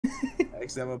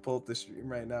Actually, I'm gonna pull up the stream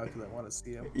right now because I want to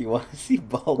see him. You want to see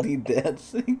Baldy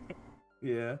dancing?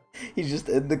 Yeah. He's just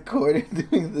in the corner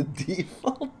doing the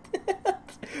default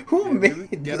dance. Who Dude, maybe we made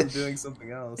can get him this? doing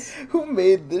something else. Who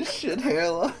made this shit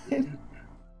hairline?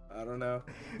 I don't know.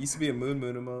 Used to be a moon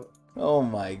emote. Oh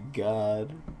my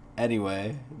god.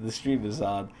 Anyway, the stream is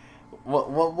on. What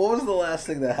was the last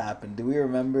thing that happened? Do we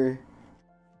remember?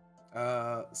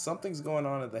 Something's going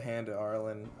on at the hand of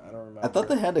Arlen. I don't remember. I thought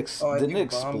the hand I didn't think it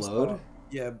explode.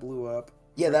 Yeah, it blew up.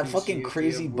 Yeah, that Freaking fucking Shia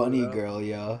crazy blew bunny it up. girl,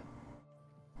 yo.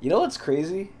 You know what's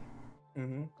crazy?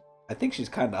 Mm-hmm. I think she's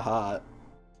kind of hot.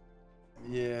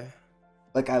 Yeah.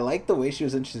 Like, I like the way she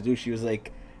was introduced. She was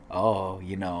like, "Oh,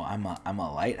 you know, I'm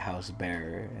a lighthouse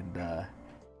bearer, and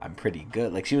I'm pretty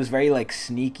good." Like, she was very like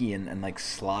sneaky and like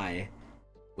sly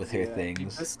with her It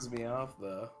things. pisses me off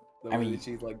though. The I way mean- that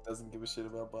she like doesn't give a shit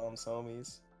about Bomb's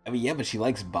homies. I mean, yeah, but she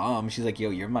likes Bomb. She's like, "Yo,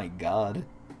 you're my god."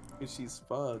 Cause she's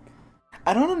fuck.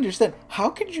 I don't understand. How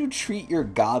could you treat your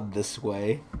god this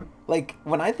way? Like,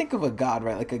 when I think of a god,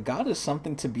 right? Like, a god is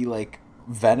something to be like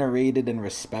venerated and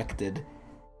respected.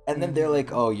 And then they're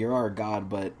like, "Oh, you're our god,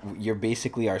 but you're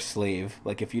basically our slave.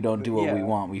 Like, if you don't do what we Yeah.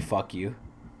 want, we fuck you."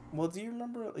 Well, do you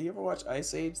remember? You ever watch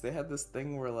Ice Age? They had this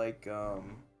thing where like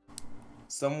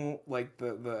some like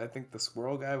the I think the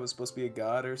squirrel guy was supposed to be a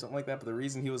god or something like that. But the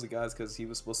reason he was a god is because he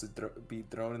was supposed to be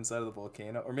thrown inside of the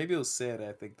volcano, or maybe it was Sid.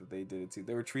 I think that they did it too.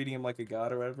 They were treating him like a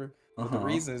god or whatever. But the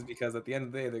reason is because at the end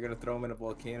of the day, they're gonna throw him in a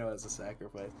volcano as a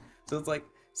sacrifice. So it's like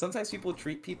sometimes people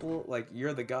treat people like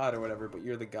you're the god or whatever, but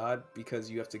you're the god because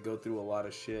you have to go through a lot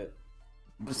of shit.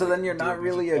 So then you're not Dude,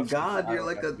 really you a just god. fucking You're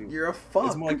like gotta do- you're a fuck.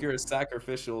 It's more like you're a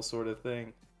sacrificial sort of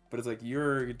thing. But it's like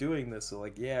you're doing this, so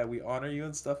like yeah, we honor you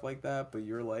and stuff like that, but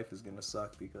your life is gonna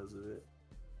suck because of it.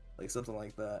 Like something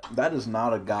like that. That is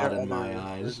not a god There are in my other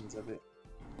eyes. versions of it.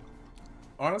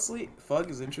 Honestly, Fug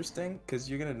is interesting because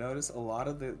you're gonna notice a lot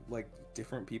of the like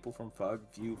different people from Fug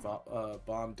view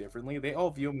Bomb differently. They all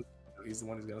view him as he's the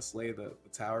one who's gonna slay the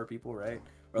tower people, right?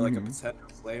 Or like a potential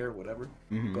slayer, whatever.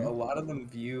 But a lot of them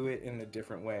view it in a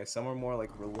different way. Some are more like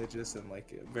religious and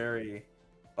like very.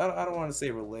 I don't want to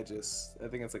say religious. I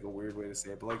think it's like a weird way to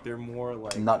say it, but like they're more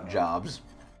like Nut jobs.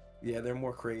 Yeah, they're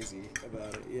more crazy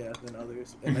about it, yeah, than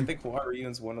others. And I think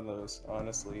Huaruyun's one of those,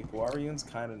 honestly. Huaruyun's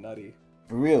kind of nutty.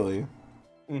 Really?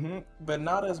 But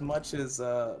not as much as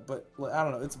but like, I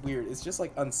don't know, it's weird. It's just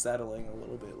like unsettling a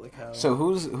little bit, like how So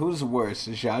who's worse,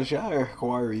 Jaja or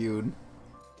Huaruyun?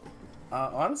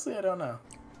 honestly, I don't know.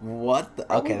 What the?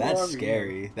 Probably Okay, that's Huaruyun.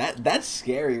 scary. That's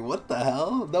scary. What the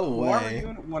hell? No way.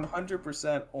 Huaruyun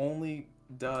 100% only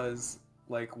does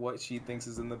like what she thinks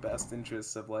is in the best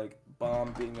interests of like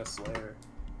Bomb being a slayer.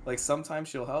 Like sometimes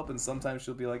she'll help and sometimes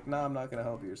she'll be like, "Nah, I'm not gonna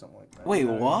help you" or something like that. Wait, You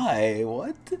know what I mean? why?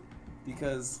 What?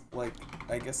 Because like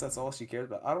I guess that's all she cares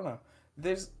about. I don't know.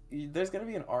 There's gonna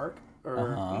be an arc, or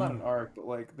well, not an arc, but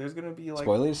like there's gonna be like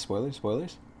Spoilers.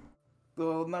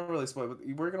 well, not really spoil, but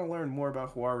we're gonna learn more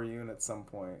about Huaruyun at some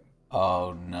point. Oh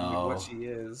Like no. what she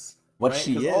is. What right?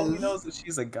 she 'Cause all we is? know is that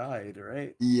she's a guide,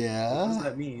 right? What does Yeah.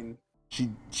 that mean? She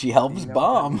helps You know what that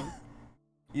Bomb. means?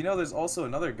 You know, there's also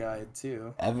another guide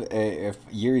too. If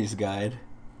Yuri's guide.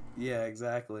 Yeah,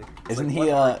 exactly. It's Isn't like, he what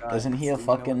are guides? isn't he Do a you know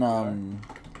what fucking they are?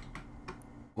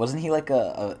 wasn't he like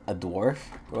a dwarf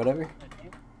or whatever?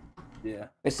 Yeah.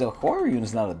 Wait, so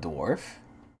Huaruyun's not a dwarf?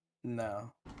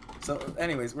 No. So,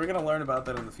 anyways, we're gonna learn about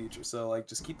that in the future. So, like,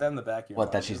 just keep that in the back of your What,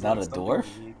 mind. that she's It's, not like, a something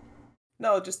dwarf? you need.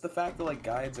 No, just the fact that like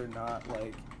guides are not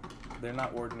like they're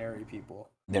not ordinary people.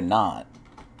 They're not.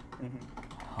 hmm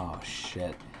Oh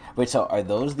shit. Wait, so are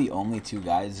those the only two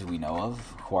guys we know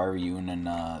of? Huaruyun and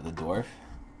the dwarf?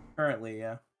 Currently,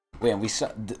 yeah. Wait, and we saw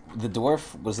the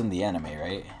dwarf was in the anime,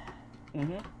 right?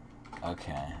 Mm-hmm.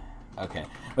 Okay.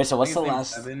 Wait, so what's the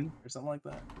last? Evan or something like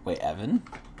that? Wait, Evan?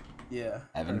 Yeah.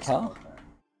 Evan or something Kell? like that.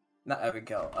 Not Evan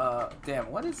Kell. Damn,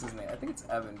 what is his name? I think it's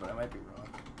Evan, but I might be wrong.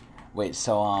 Wait,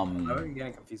 so I'm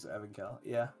getting confused with Evan Kell.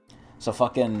 Yeah. so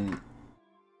fucking.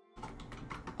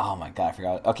 Oh my god, I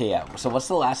forgot. Okay, yeah. So what's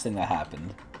the last thing that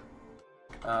happened?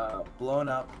 Blown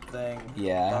up thing.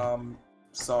 Yeah. Bomb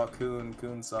saw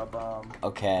Coon saw Bomb.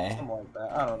 Okay. Something like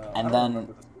that. I don't know. And I don't then-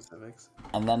 remember the specifics.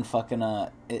 And then fucking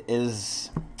is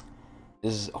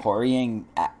Horiang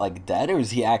like dead or is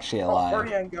he actually alive?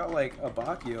 Orion got like a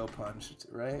Bakio punched,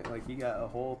 right? Like he got a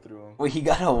hole through him. Wait, he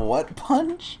got a what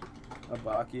punch? A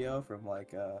Bakio from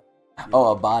like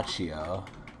Oh, a Baccio.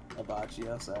 a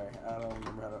Baccio, sorry. I don't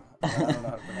remember how to I don't know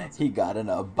how to pronounce it. He got an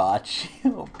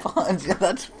Abaccio punch. Yeah,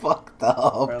 that's fucked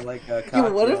up. Or like a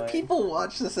Yo, what if Kakyoin. people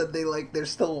watch this and they're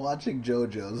still watching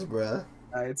JoJo's, bruh?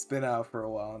 It's been out for a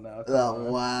while now. Come Oh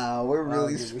on. wow, we're I don't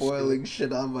really give a shit. spoiling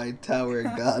shit on my Tower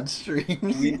of God streams.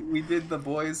 We did the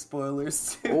boys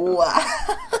spoilers too. Wow.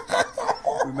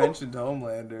 We mentioned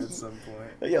Homelander at some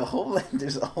point. Yo,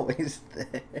 Homelander's always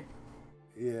there.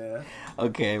 Yeah.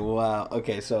 Okay, wow.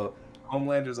 Okay, so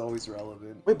Homelander's always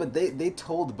relevant. wait, but they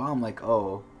told Bomb like,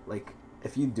 oh, like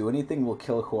if you do anything, we'll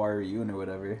kill Huaruyun or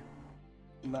whatever.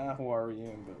 Not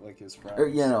Huaruyun, but like his friends. Or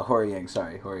yeah, no, Horyang.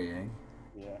 Sorry, Horyang.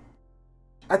 Yeah.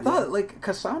 I thought like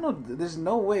Kasano. There's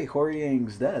no way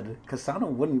Horyang's dead. Kasano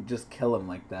wouldn't just kill him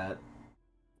like that.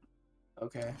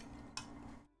 Okay.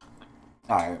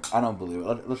 All right, I don't believe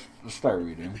it. Let's start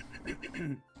reading.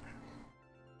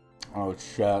 Oh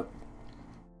shit!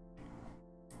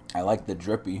 I like the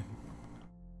drippy.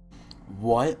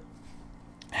 What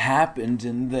happened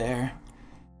in there?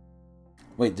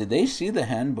 Wait, did they see the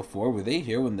hand before? Were they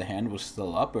here when the hand was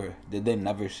still up, or did they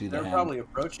never see the They're hand? probably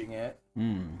approaching it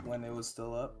Hmm. when it was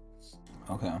still up.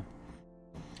 Okay.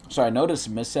 So I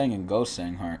noticed Missang and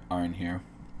Gosang aren't here.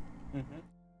 Mm-hmm.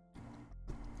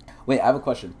 Wait, I have a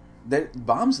question.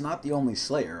 Bomb's not the only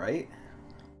Slayer, right?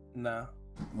 No.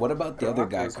 What about the other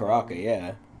guy, Karaka's Karaka? one.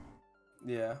 Yeah.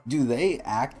 Yeah. Do they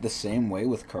act the same way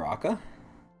with Karaka?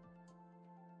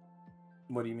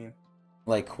 What do you mean?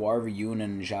 Like Huaruyun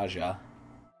and Jaja?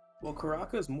 Well,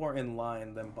 Karaka is more in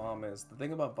line than Bomb is. The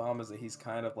thing about Bomb is that he's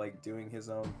kind of like doing his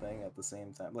own thing at the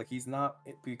same time. Like he's not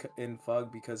in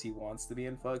Fug because he wants to be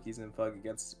in Fug. He's in Fug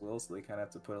against his will, so they kind of have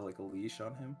to put like a leash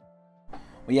on him.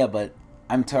 Well, yeah, but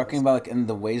I'm talking about like in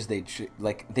the ways they treat.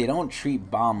 Like they don't treat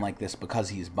Bomb like this because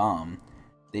he's Bomb.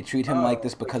 They treat him like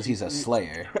this because he's a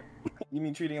Slayer. You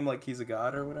mean treating him like he's a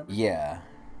god or whatever? Yeah.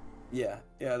 Yeah,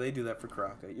 they do that for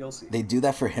Karaka. You'll see. They do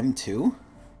that for him too?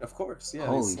 Of course, yeah.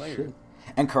 Holy he's Slayer. shit.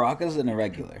 And Karaka's an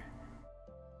irregular.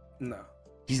 No.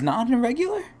 He's not an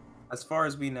irregular? As far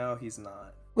as we know, he's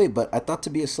not. Wait, but I thought to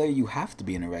be a Slayer you have to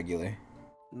be an irregular.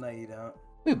 No, you don't.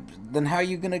 Wait, then how are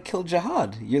you gonna kill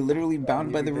Jihad? You're literally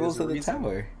bound by the there's rules a of the reason.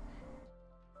 tower.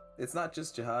 It's not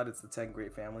just Jihad, it's the 10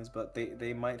 great families, but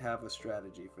they might have a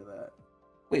strategy for that.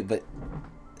 Wait, but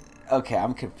okay,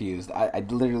 I'm confused. I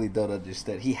literally don't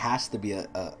understand. He has to be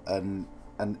an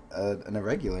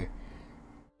irregular.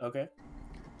 Okay.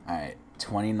 All right,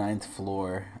 29th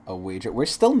floor, a wager. We're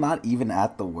still not even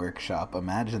at the workshop.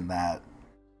 Imagine that.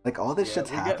 Like all this shit's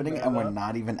we're getting happening there, and we're though.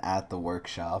 not even at the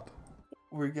workshop.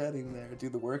 We're getting there.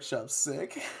 Dude, the workshop's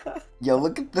sick. Yo,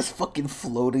 look at this fucking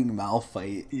floating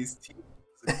Malphite. These teams.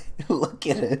 Look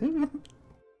at him.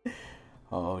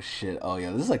 Oh shit. Oh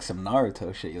yeah, this is like some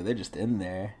Naruto shit. Yo, they're just in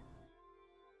there.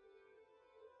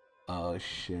 Oh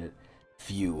shit.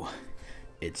 Phew.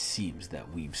 It seems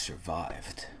that we've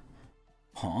survived.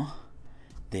 Huh?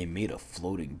 They made a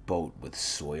floating boat with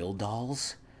soil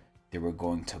dolls? They were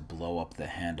going to blow up the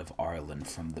hand of Arlen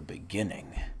from the beginning.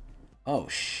 Oh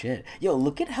shit. Yo,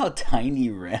 look at how tiny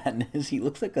Ran is. He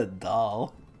looks like a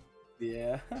doll.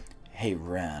 Yeah. Hey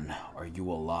Ran, are you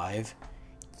alive?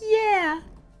 Yeah.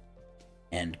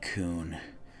 And Kun,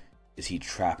 is he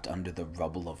trapped under the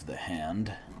rubble of the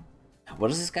hand? What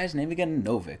is this guy's name again?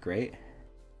 Novik, right?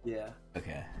 Yeah.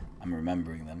 Okay, I'm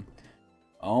remembering them.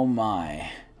 Oh my.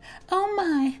 Oh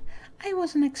my, I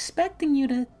wasn't expecting you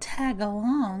to tag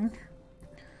along.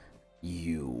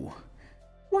 You.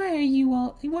 Why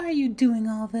are you doing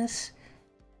all this?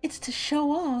 It's to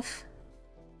show off.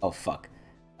 Oh fuck.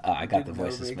 I got the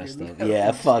voices messed up.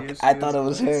 Yeah, fuck. I thought it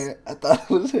was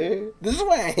her. This is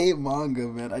why I hate manga,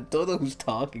 man. I don't know who's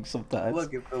talking sometimes.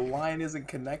 Look, if the line isn't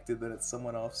connected, then it's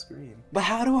someone off screen. But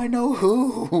how do I know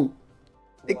who?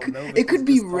 It could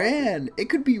be Ran. It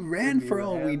could be Ran for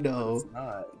all we know. It's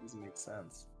not. It doesn't make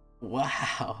sense.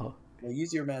 Wow. Well,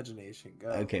 use your imagination. Go.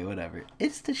 Okay, whatever.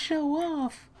 It's to show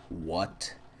off.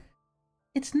 What?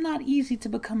 It's not easy to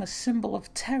become a symbol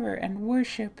of terror and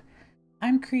worship.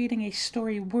 I'm creating a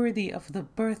story worthy of the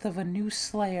birth of a new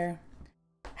Slayer.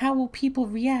 How will people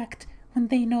react when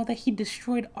they know that he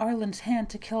destroyed Arlen's hand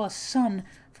to kill a son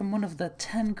from one of the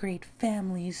 10 great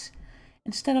families?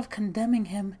 Instead of condemning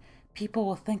him, people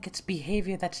will think it's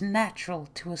behavior that's natural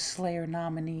to a Slayer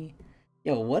nominee.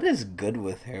 Yo, what is good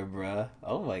with her, bruh?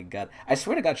 Oh my god. I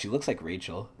swear to god, she looks like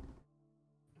Rachel.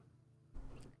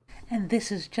 And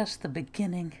this is just the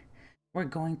beginning. We're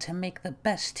going to make the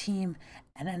best team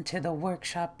and enter the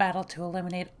workshop battle to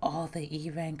eliminate all the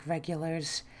E-rank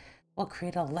regulars. We'll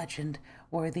create a legend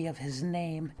worthy of his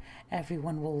name.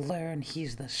 Everyone will learn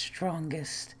he's the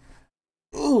strongest.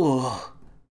 Ooh.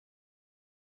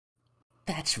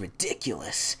 That's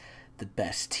ridiculous. The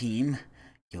best team?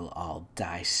 You'll all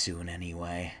die soon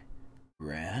anyway.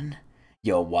 Ran?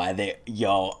 Yo,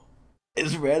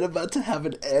 is Ran about to have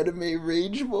an anime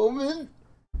rage moment?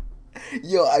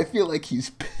 Yo, I feel like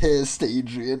he's pissed,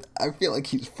 Adrian. I feel like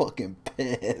he's fucking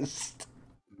pissed.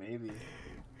 Maybe.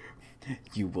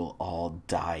 You will all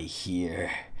die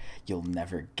here. You'll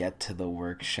never get to the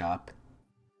workshop.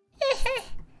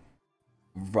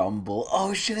 Rumble.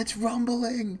 Oh shit, it's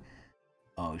rumbling.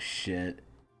 Oh shit.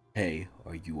 Hey,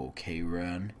 are you okay,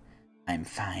 Ren? I'm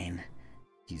fine.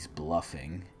 He's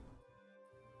bluffing.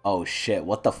 Oh shit,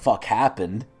 what the fuck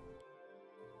happened?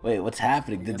 Wait, what's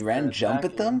happening? Did Ren jump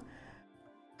at them?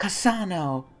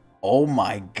 Kasano! Oh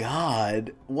my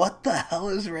god. What the hell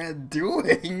is Ren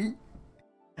doing?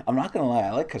 I'm not gonna lie,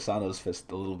 I like Kasano's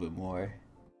fist a little bit more.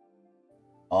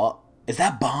 Oh, is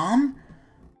that Bomb?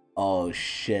 Oh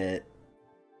shit.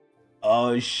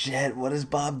 Oh shit, what is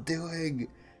Bob doing?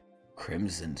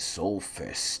 Crimson Soul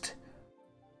Fist.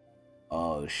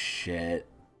 Oh shit.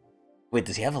 Wait,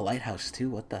 does he have a lighthouse too?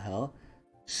 What the hell?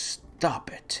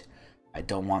 Stop it. I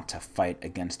don't want to fight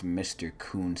against Mr.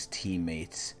 Coon's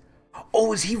teammates.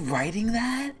 Oh, is he writing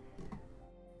that?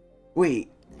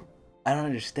 Wait, I don't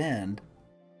understand.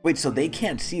 Wait, so they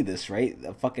can't see this, right?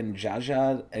 Fucking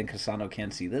Jaja and Kasano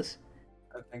can't see this?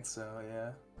 I think so,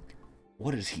 yeah.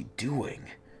 What is he doing?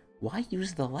 Why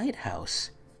use the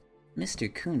lighthouse?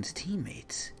 Mr. Coon's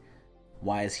teammates.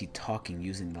 Why is he talking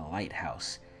using the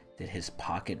lighthouse? Did his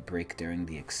pocket break during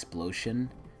the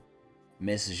explosion?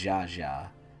 Miss Jaja,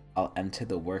 I'll enter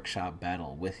the workshop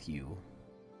battle with you.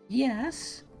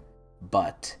 Yes.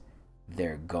 But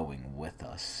they're going with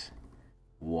us.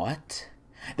 What?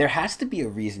 There has to be a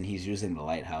reason he's using the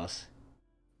lighthouse.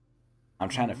 I'm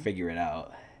trying to figure it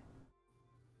out.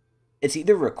 It's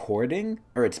either recording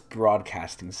or it's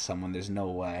broadcasting to someone. There's no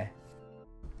way.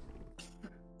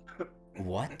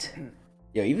 What?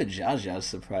 Yo, even Jaja's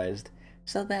surprised.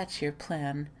 So that's your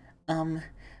plan.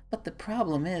 But the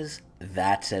problem is,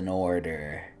 that's an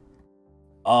order.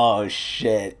 Oh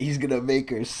shit, he's gonna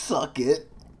make her suck it.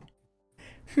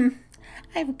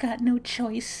 I've got no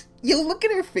choice. Yo, look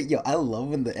at her face. Yo, I love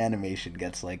when the animation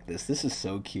gets like this. This is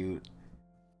so cute.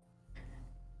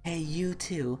 Hey, you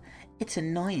two. It's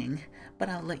annoying, but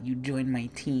I'll let you join my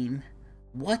team.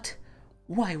 What?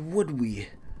 Why would we?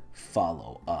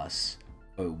 Follow us.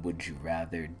 Or would you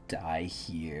rather die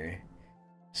here?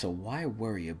 So why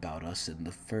worry about us in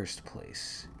the first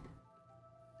place?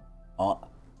 Oh,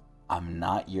 I'm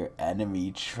not your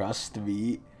enemy, trust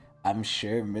me. I'm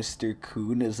sure Mr.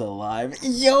 Coon is alive.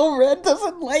 Yo, Red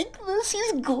doesn't like this.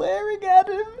 He's glaring at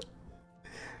him.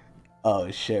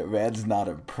 Oh shit, Red's not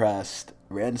impressed.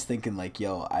 Red's thinking like,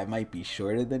 yo, I might be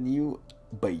shorter than you,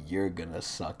 but you're gonna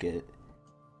suck it.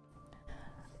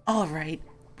 All right,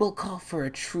 we'll call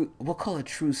a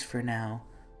truce for now.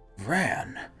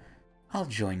 Ran, I'll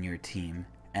join your team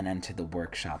and enter the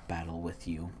workshop battle with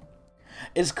you.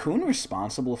 Is Coon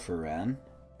responsible for Ren,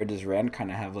 or does Ren kind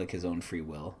of have like his own free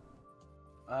will?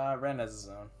 Ren has his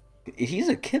own. He's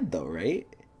a kid though, right?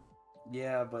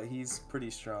 Yeah, but he's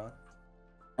pretty strong.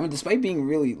 I mean, despite being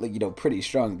really, like, you know, pretty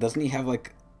strong, doesn't he have,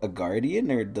 like, a guardian,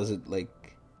 or does it, like,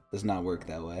 does not work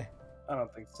that way? I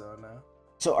don't think so, no.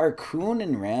 So are Coon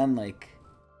and Ran, like,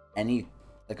 are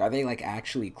they, like,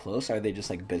 actually close, or are they just,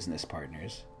 like, business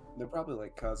partners? They're probably,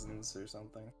 like, cousins or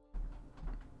something.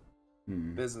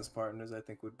 Business partners, I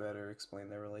think, would better explain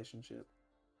their relationship.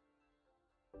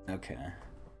 Okay.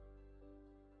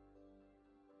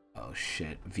 Oh,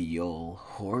 shit. Viol.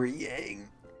 Horyang.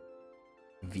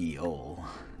 Viol.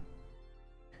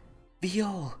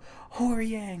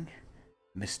 Horyang.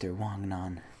 Mr.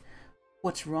 Wangnan.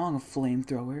 What's wrong,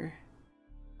 flamethrower?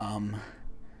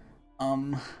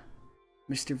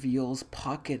 Mr. Viol's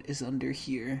pocket is under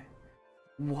here.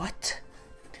 What?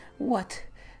 What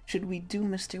should we do,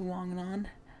 Mr. Wangnan?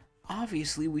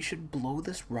 Obviously, we should blow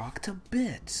this rock to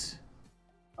bits.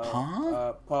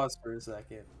 Pause for a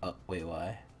second. Wait,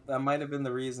 why? That might have been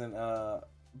the reason,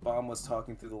 Bomb was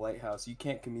talking through the lighthouse. You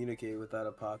can't communicate without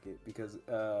a pocket because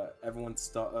everyone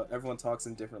talks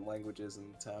in different languages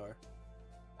in the tower.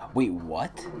 Wait,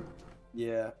 what?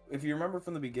 Yeah, if you remember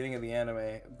from the beginning of the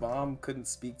anime, Bomb couldn't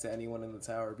speak to anyone in the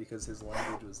tower because his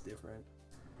language was different.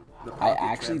 I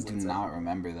actually do not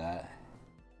remember that.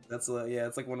 That's yeah,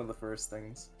 it's like one of the first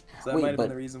things. So that might have been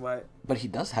the reason why. But he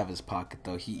does have his pocket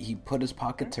though. He put his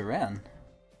pocket to Ren.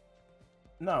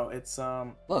 No, it's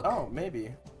Look. Oh,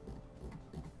 maybe.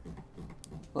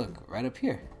 Look, right up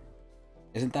here.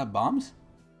 Isn't that bombs?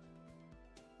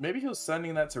 Maybe he was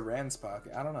sending that to Rand's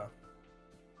pocket. I don't know.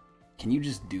 Can you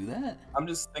just do that? I'm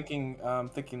just thinking.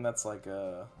 Thinking that's like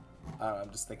a. I don't know,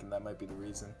 I'm just thinking that might be the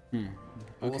reason. Okay.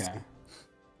 We'll see.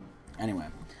 Anyway,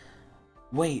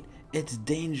 wait. It's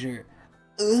danger.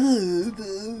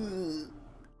 Oh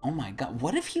my god.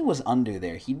 What if he was under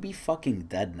there? He'd be fucking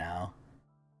dead now.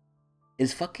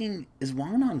 Is Wangon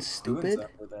Coon's stupid?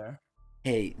 under there.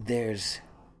 Hey,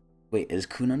 wait, is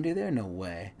Kun under there? No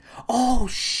way. Oh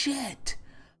shit!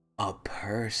 A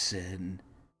person.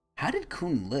 How did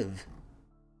Kun live?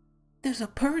 There's a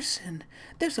person.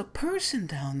 There's a person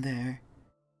down there.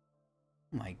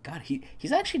 Oh my god,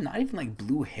 he's actually not even like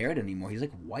blue haired anymore. He's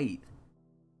like white.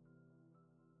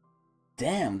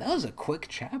 Damn, that was a quick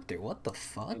chapter. What the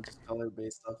fuck? Change color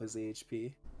based off his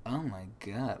HP. Oh my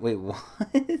god. Wait, what?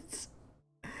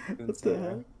 What Coon's the hair.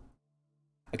 hell?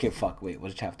 Okay, fuck. Wait,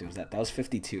 what chapter was that? That was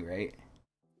 52, right?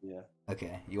 Yeah,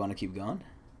 Okay, you want to keep going?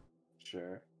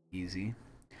 sure. Easy.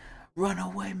 Run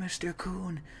away, Mr.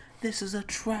 Coon. This is a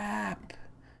trap.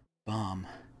 Bomb.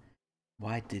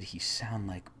 Why did he sound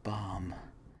like Bomb?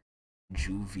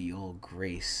 Jovial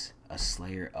Grace, a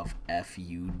slayer of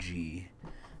FUG,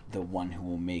 the one who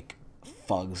will make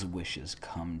Fug's wishes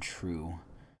come true.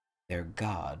 Their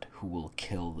god who will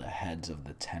kill the heads of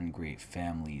the 10 great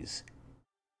families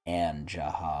and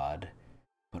Jihad.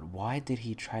 But why did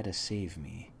he try to save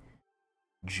me?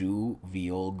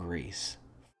 Jovial Grace,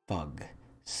 Fug,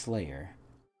 Slayer,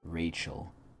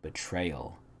 Rachel,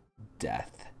 Betrayal,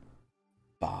 Death,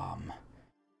 Bomb.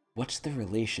 What's the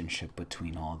relationship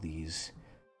between all these?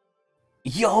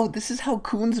 Yo, this is how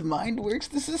Coon's mind works.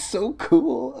 This is so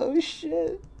cool. Oh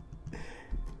shit.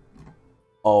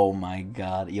 Oh my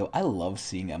god. Yo, I love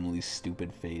seeing Emily's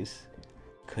stupid face.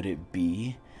 Could it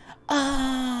be?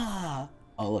 Ah!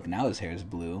 Oh look, now his hair is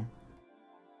blue.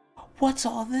 What's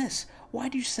all this?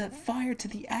 Why'd you set fire to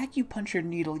the acupuncture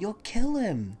needle? You'll kill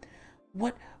him.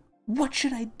 What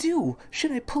should I do?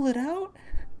 Should I pull it out?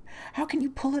 How can you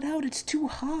pull it out? It's too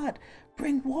hot.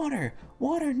 Bring water.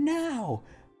 Water now.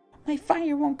 My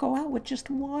fire won't go out with just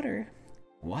water.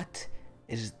 What?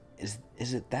 Is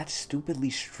it that stupidly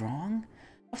strong?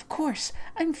 Of course,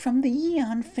 I'm from the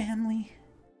Yeon family.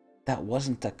 That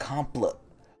wasn't a compliment.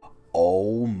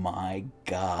 Oh my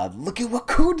god. Look at what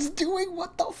Coon's doing.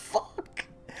 What the fuck?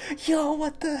 Yo,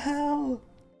 what the hell?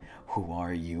 Who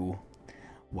are you?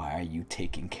 Why are you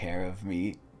taking care of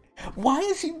me? Why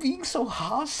is he being so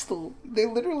hostile?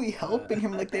 They're literally helping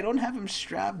him. Like, they don't have him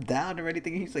strapped down or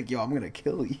anything. He's like, yo, I'm gonna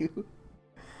kill you.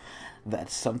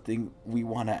 That's something we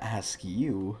want to ask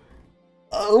you.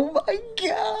 Oh my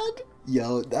god.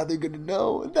 Yo, now they're gonna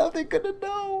know. Now they're gonna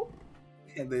know.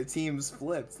 And their teams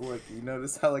flipped. Look, you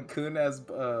notice how like Coon has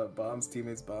Bomb's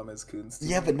teammates, Bomb has Coon's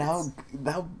teammates. Yeah, but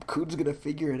now Coon's gonna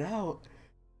figure it out.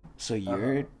 So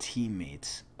you're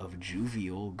teammates of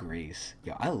Jovial Grace.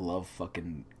 Yo, I love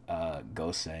fucking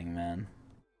Gosang, man.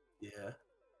 Yeah.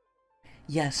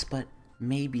 Yes, but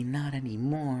maybe not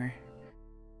anymore.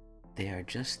 They are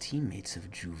just teammates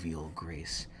of Jovial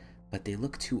Grace, but they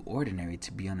look too ordinary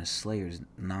to be on a Slayer's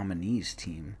nominees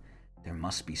team. There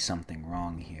must be something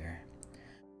wrong here.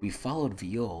 We followed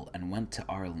Viol and went to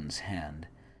Arlen's hand,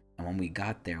 and when we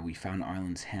got there we found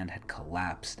Arlen's hand had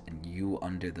collapsed and you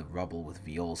under the rubble with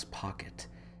Viol's pocket,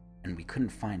 and we couldn't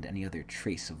find any other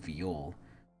trace of Viol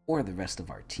or the rest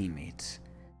of our teammates.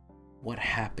 What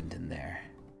happened in there?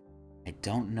 I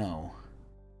don't know.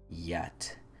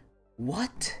 Yet.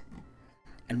 What?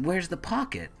 And where's the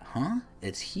pocket, huh?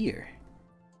 It's here.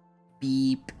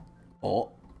 Beep.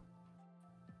 Oh.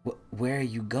 Where are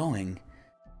you going?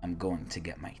 I'm going to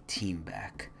get my team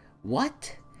back.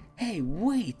 What? Hey,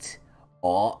 wait.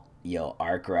 Oh, yo,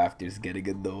 Arcrafter's getting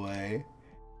in the way.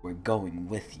 We're going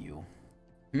with you.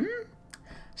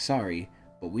 Sorry,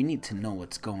 but we need to know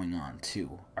what's going on,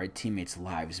 too. Our teammates'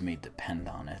 lives may depend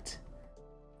on it.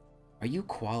 Are you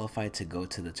qualified to go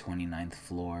to the 29th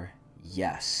floor?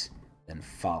 Yes. Then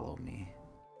follow me.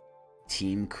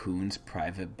 Team Coon's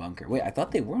private bunker. Wait, I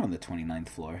thought they were on the 29th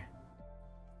floor.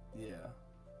 Yeah.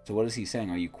 So what is he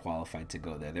saying? Are you qualified to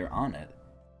go there? They're on it.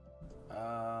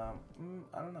 I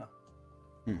don't know.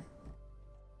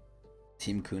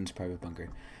 Team Coon's private bunker.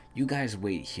 You guys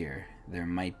wait here. There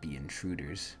might be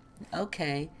intruders.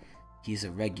 Okay. He's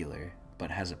a regular,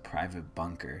 but has a private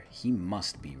bunker. He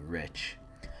must be rich.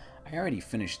 I already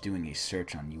finished doing a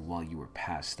search on you while you were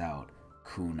passed out,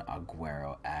 Coon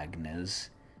Aguero Agnes.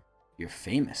 You're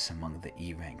famous among the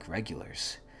E-rank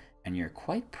regulars, and you're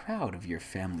quite proud of your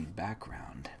family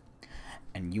background.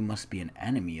 And you must be an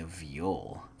enemy of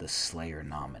Viol, the Slayer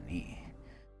nominee.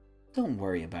 Don't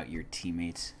worry about your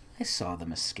teammates. I saw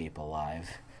them escape alive.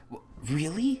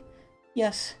 Really?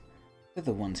 Yes. They're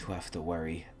the ones who have to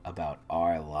worry about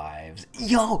our lives.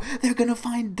 Yo, they're gonna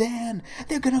find Dan!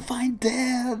 They're gonna find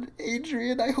Dan!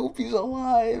 Adrian, I hope he's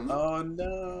alive! Oh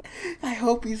no! I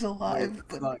hope he's alive, It's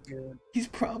but not good. he's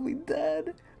probably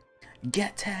dead.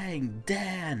 Getang,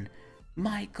 Dan,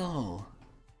 Michael.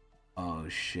 Oh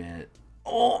shit.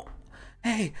 Oh!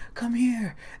 Hey, come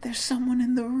here. There's someone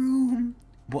in the room.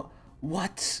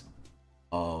 What?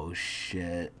 Oh,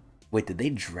 shit. Wait, did they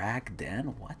drag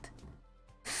Dan? What?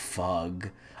 Fug.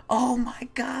 Oh my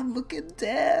god, look at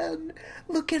Dan.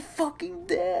 Look at fucking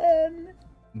Dan.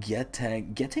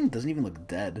 Getang. Getang doesn't even look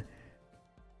dead.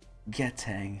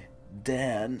 Getang.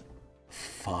 Dan.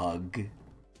 Fug.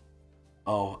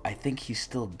 Oh, I think he's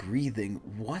still breathing.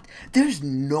 What? There's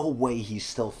no way he's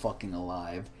still fucking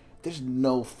alive. There's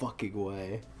no fucking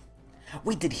way.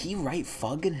 Wait, did he write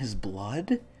Fug in his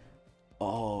blood?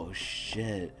 Oh,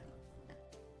 shit.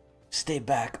 Stay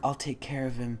back, I'll take care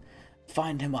of him.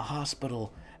 Find him a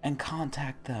hospital and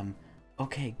contact them.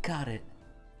 Okay, got it.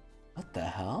 What the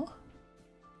hell?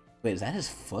 Wait, is that his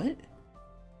foot?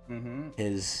 Mm-hmm.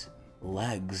 His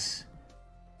legs.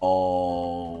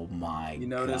 Oh my god. You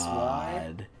notice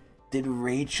why? Did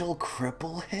Rachel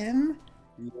cripple him?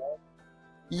 Yeah.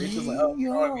 Rachel's like, oh,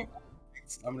 yo.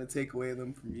 I'm gonna take away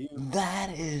them from you.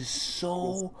 That is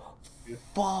so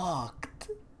fucked.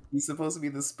 He's supposed to be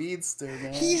the speedster,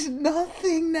 man. He's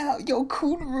nothing now. Yo,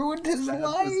 Kun ruined his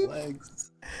life. His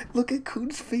legs. Look at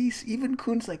Kun's face. Even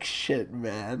Kun's like, shit,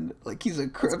 man. Like, he's a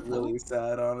cripple. It's really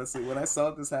sad, honestly. When I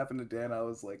saw this happen to Dan, I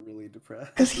was, like, really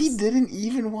depressed. Because he didn't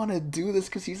even want to do this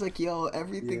because he's like, yo,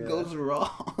 everything goes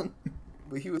wrong.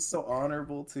 But he was so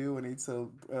honorable, too, when he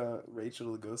told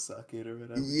Rachel to go suck it or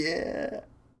whatever. Yeah.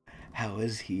 How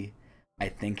is he? I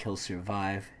think he'll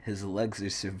survive. His legs are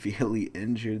severely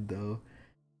injured, though.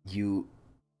 You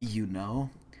know?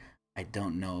 I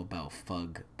don't know about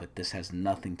Fug, but this has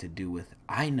nothing to do with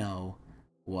I know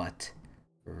what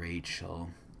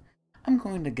Rachel. I'm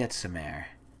going to get some air.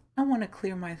 I want to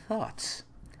clear my thoughts.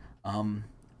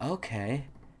 Okay.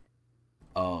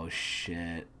 Oh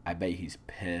shit. I bet he's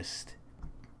pissed.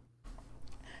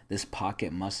 This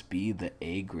pocket must be the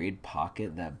A-grade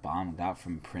pocket that Bomb got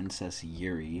from Princess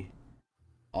Yuri.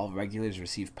 All regulars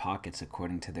receive pockets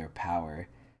according to their power.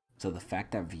 So the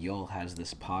fact that Viol has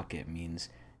this pocket means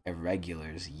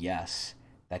irregulars, yes.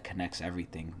 That connects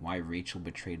everything. Why Rachel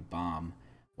betrayed Bomb.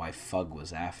 Why Fug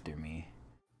was after me.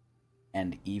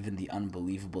 And even the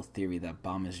unbelievable theory that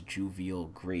Bomb is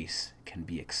Juvial Grace can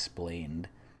be explained.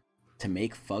 To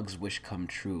make Fug's wish come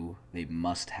true, they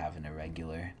must have an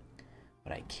irregular.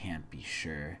 But I can't be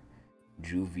sure.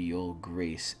 Juvial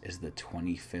Grace is the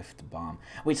 25th Bomb.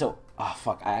 Wait, so... Oh,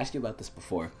 fuck. I asked you about this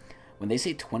before. When they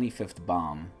say 25th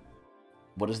Bomb,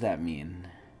 what does that mean?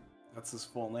 That's his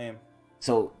full name.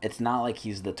 So it's not like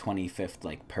he's the 25th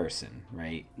like person,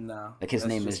 right? No. Like his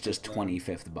name is just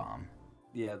 25th Bomb.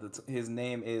 Yeah, his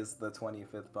name is the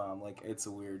 25th Bomb. Like, it's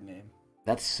a weird name.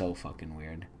 That's so fucking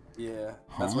weird. Yeah,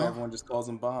 that's why everyone just calls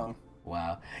him Bomb.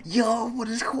 Wow. Yo, what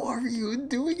is Quarian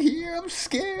doing here? I'm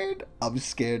scared. I'm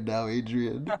scared now,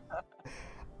 Adrian.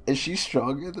 Is she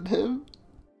stronger than him?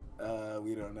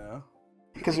 We don't know.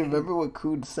 Because remember what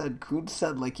Kun said? Kun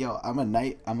said, like, yo, I'm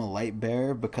a light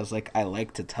bearer because, like, I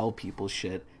like to tell people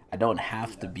shit. I don't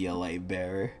have to be a light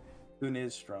bearer. Kun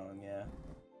is strong, yeah.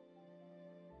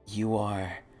 You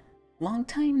are... Long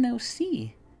time no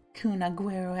see, Kun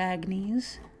Aguero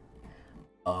Agnes.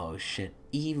 Oh, shit.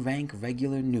 E-rank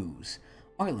regular news.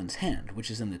 Arlen's hand, which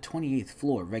is in the 28th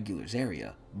floor regulars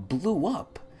area, blew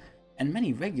up, and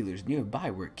many regulars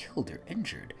nearby were killed or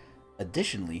injured.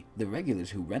 Additionally, the regulars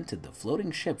who rented the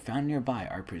floating ship found nearby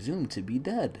are presumed to be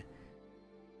dead.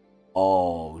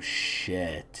 Oh,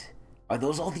 shit. Are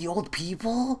those all the old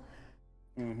people?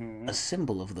 Mm-hmm. A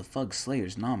symbol of the Fug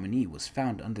Slayer's nominee was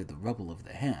found under the rubble of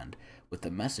the hand, with a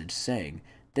message saying,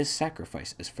 "This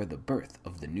sacrifice is for the birth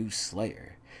of the new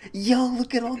Slayer." Yo,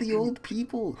 look at all the old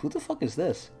people. Who the fuck is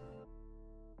this?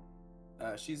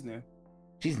 She's new.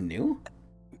 She's new?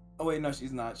 Oh wait, no,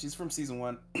 she's not. She's from season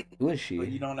 1. Who is she? But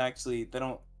they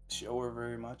don't show her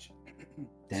very much.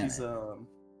 Damn. She's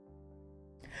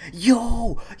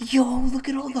Yo, look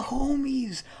at all the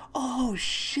homies. Oh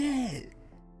shit.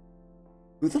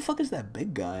 Who the fuck is that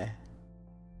big guy?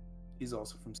 He's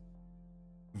also from.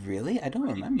 Really? I don't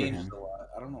remember him. A lot.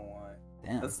 I don't know why.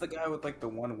 Damn. That's the guy with like the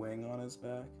one wing on his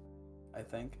back. I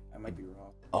think. I might be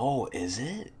wrong. Oh, is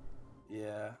it?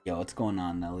 Yeah. Yo, what's going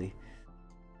on, Nelly?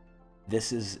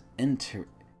 This is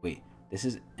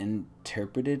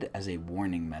interpreted as a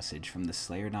warning message from the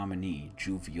Slayer nominee,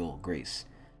 Juvial Grace,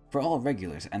 for all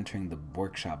regulars entering the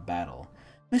workshop battle.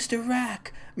 Mr.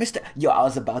 Rack! Yo, I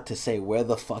was about to say, where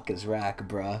the fuck is Rack,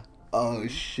 bruh? Oh,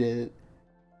 shit.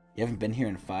 You haven't been here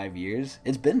in 5 years?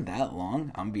 It's been that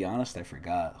long? I'm gonna be honest, I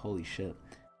forgot. Holy shit.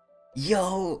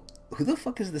 Yo, who the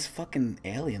fuck is this fucking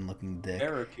alien-looking dick?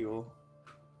 Hercule.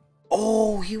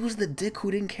 Oh, he was the dick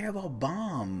who didn't care about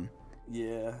Bomb.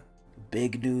 Yeah.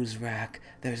 Big news, Rack.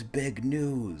 There's big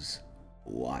news.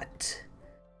 What?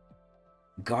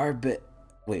 Garba.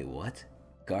 Wait, what?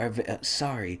 Garba.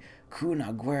 Sorry, Kun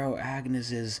Aguero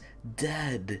Agnes is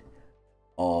dead.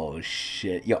 Oh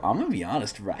shit. Yo, I'm gonna be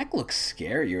honest. Rack looks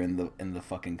scarier in the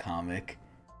fucking comic.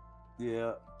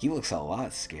 Yeah. He looks a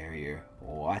lot scarier.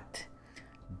 What?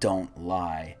 Don't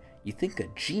lie. You think a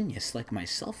genius like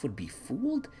myself would be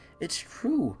fooled? It's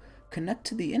true. Connect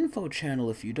to the info channel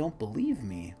if you don't believe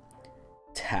me.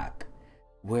 Tap.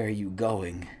 Where are you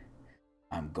going?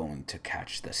 I'm going to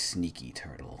catch the sneaky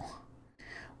turtle.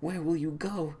 Where will you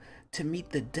go? To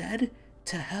meet the dead?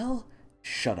 To hell?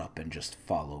 Shut up and just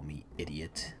follow me,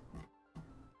 idiot.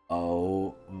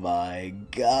 Oh my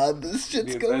god, this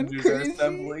shit's going Avengers are crazy.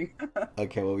 assembling.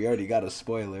 Okay, well, we already got a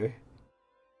spoiler.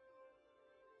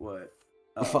 What?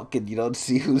 Fucking, you don't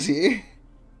see who's here?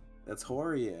 That's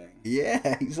Horiang.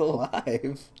 Yeah, he's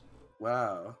alive.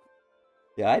 Wow.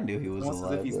 Yeah, I knew he was Almost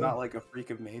alive. as if he's though. not like a freak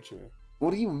of nature.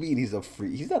 What do you mean he's a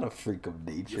freak? He's not a freak of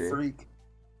He's nature. a freak.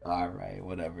 Alright,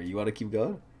 whatever. You want to keep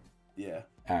going? Yeah.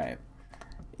 Alright.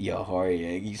 Yo,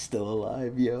 Horiang, he's still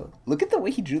alive, yo. Look at the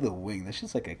way he drew the wing. That's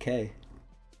just like a K.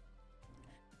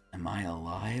 Am I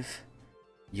alive?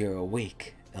 You're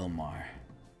awake, Ilmar.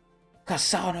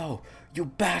 Kasano, you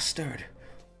bastard!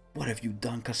 What have you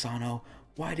done, Kasano?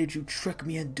 Why did you trick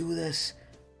me and do this?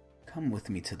 Come with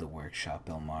me to the workshop,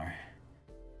 Ilmar.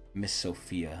 Miss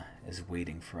Sophia is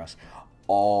waiting for us.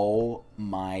 Oh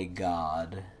my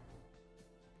god.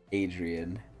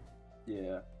 Adrian.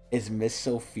 Yeah. Is Miss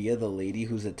Sophia the lady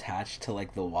who's attached to,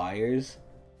 like, the wires?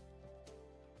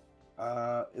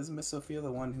 Is Miss Sophia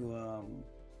the one who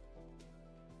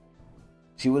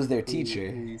She was their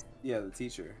teacher. Yeah, the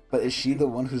teacher. But is she the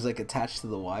one who's, like, attached to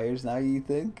the wires now, you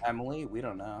think? Emily? We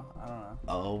don't know. I don't know.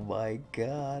 Oh my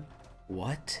god.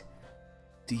 What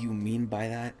do you mean by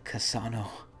that, Kasano?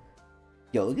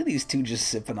 Yo, look at these two just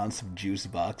sipping on some juice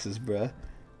boxes, bruh.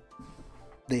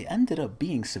 They ended up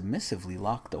being submissively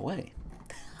locked away.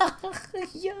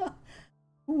 Yeah.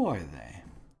 Who are they?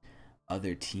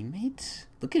 Other teammates?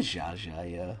 Look at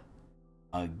Jaja, yeah.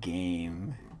 A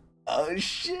game. Oh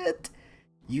shit!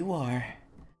 You are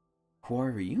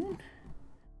Quarryun?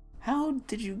 How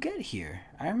did you get here?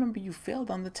 I remember you failed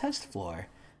on the test floor.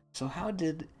 So how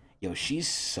did... Yo, she's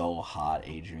so hot,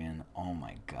 Adrian. Oh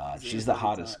my god. She's the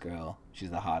hottest girl. She's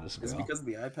the hottest girl. Is it because of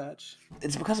the eye patch?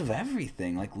 It's because of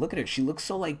everything. Like, look at her. She looks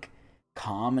so, like,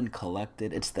 calm and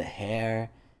collected. It's the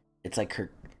hair. It's, like, her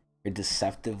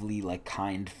deceptively, like,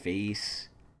 kind face.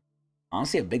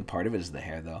 Honestly, a big part of it is the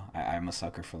hair, though. I'm a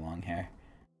sucker for long hair.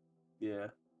 Yeah.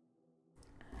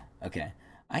 Okay.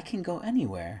 I can go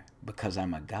anywhere because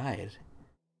I'm a guide.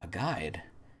 A guide?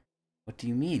 What do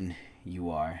you mean, you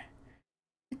are?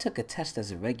 I took a test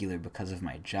as a regular because of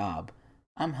my job.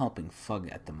 I'm helping Fug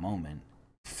at the moment.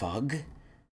 Fug?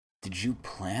 Did you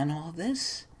plan all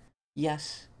this?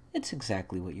 Yes, it's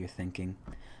exactly what you're thinking.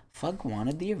 Fug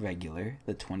wanted the irregular,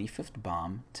 the 25th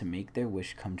bomb, to make their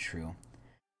wish come true.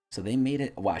 So they made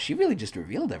it... Wow, she really just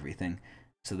revealed everything.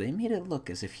 So they made it look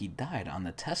as if he died on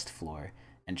the test floor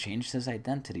and changed his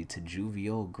identity to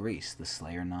Jovial Grace, the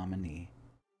Slayer nominee.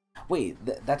 Wait,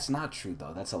 that's not true,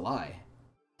 though. That's a lie.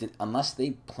 Unless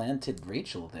they planted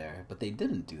Rachel there, but they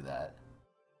didn't do that.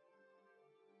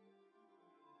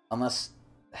 Unless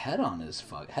Head-On is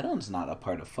Fug. Head-On's not a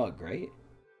part of Fug, right?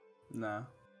 No.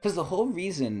 Because the whole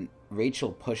reason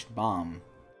Rachel pushed Bomb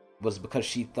was because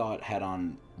she thought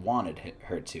Head-On wanted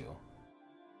her to.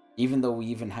 Even though we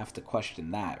even have to question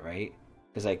that, right?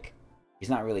 Because, like, he's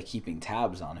not really keeping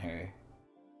tabs on her.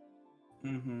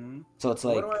 Mm-hmm. So it's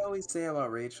like... What do I always say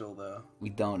about Rachel, though? We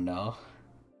don't know.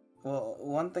 Well,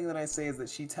 one thing that I say is that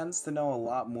she tends to know a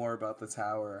lot more about the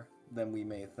tower than we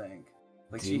may think.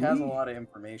 Like, she has a lot of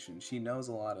information. She knows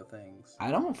a lot of things. I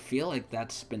don't feel like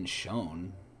that's been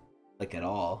shown, like, at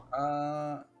all.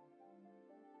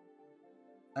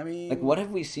 I mean... Like, what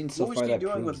have we seen so far that proves that? What was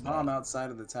she doing with Bomb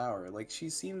outside of the tower? Like, she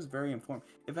seems very informed.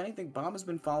 If anything, Bomb has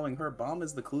been following her. Bomb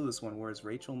is the clueless one, whereas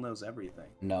Rachel knows everything.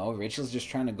 No, Rachel's just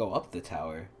trying to go up the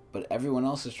tower. But everyone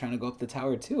else is trying to go up the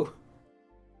tower, too.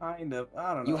 Kind of.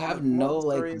 I don't know. You have no,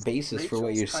 like, basis for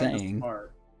what you're saying.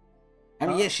 I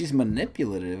mean, yeah, she's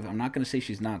manipulative. I'm not gonna say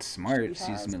she's not smart.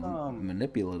 She's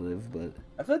manipulative, but...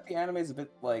 I feel like the anime is a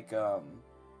bit, like,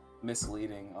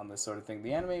 misleading on this sort of thing.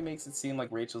 The anime makes it seem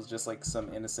like Rachel's just, like,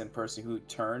 some innocent person who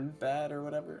turned bad or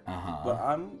whatever. But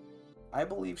I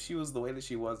believe she was the way that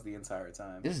she was the entire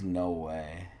time. There's no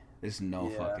way. There's no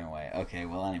fucking way. Okay,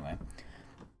 well, anyway.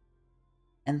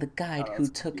 And the guide who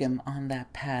took him on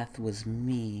that path was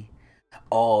me.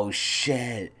 Oh,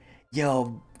 shit.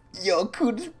 Yo,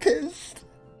 Kun's pissed.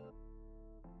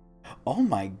 Oh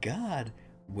my god.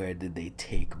 Where did they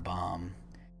take Bomb?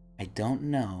 I don't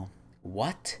know.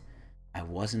 What? I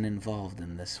wasn't involved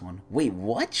in this one. Wait,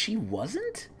 what? She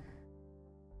wasn't?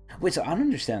 Wait, so I don't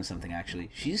understand something actually.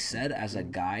 She said as a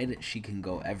guide she can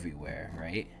go everywhere,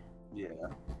 right? Yeah.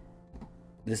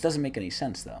 This doesn't make any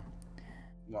sense though.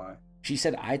 Why? She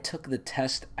said I took the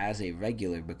test as a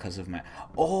regular because of my.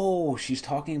 Oh, she's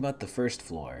talking about the first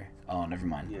floor. Oh, never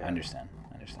mind. Yeah. I understand.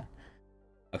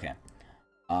 Okay.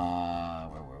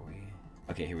 Where were we?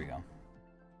 Okay, here we go.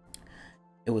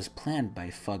 It was planned by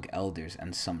Fug elders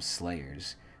and some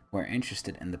slayers who are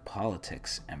interested in the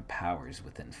politics and powers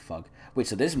within Fug. Wait,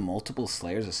 so there's multiple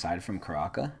slayers aside from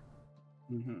Karaka?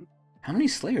 Mm-hmm. How many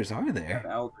slayers are there?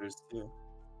 And elders too.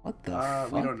 What the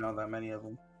fuck? We don't know that many of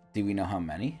them. Do we know how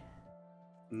many?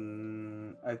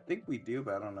 I think we do,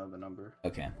 but I don't know the number.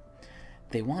 Okay.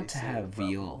 They want to have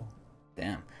Viol.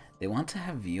 Damn. They want to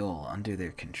have Viol under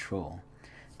their control.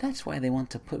 That's why they want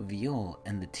to put Viol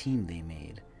in the team they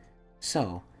made.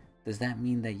 So, does that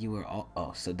mean that you were all...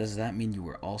 Oh, so does that mean you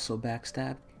were also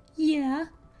backstabbed? Yeah.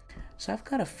 So I've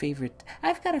got a favor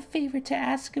to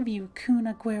ask of you, Kun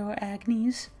Aguero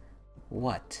Agnes.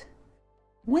 What?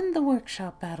 Win the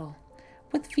workshop battle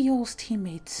with Viol's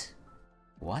teammates.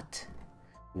 What?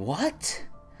 What?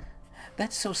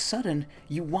 That's so sudden.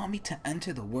 You want me to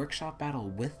enter the workshop battle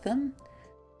with them?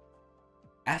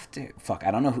 After... Fuck, I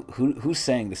don't know who's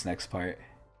saying this next part.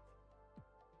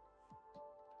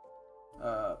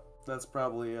 That's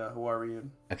probably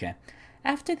Huarian. Okay.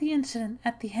 After the incident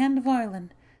at the Hand of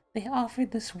Ireland, they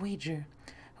offered this wager.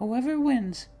 Whoever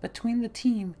wins between the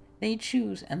team they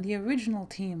choose and the original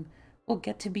team will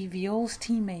get to be Viol's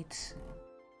teammates.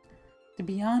 To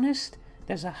be honest,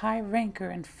 there's a high ranker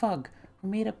in Fug who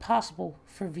made it possible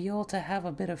for Viol to have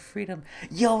a bit of freedom.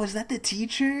 Yo, is that the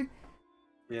teacher?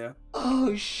 Yeah.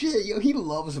 Oh shit, yo, he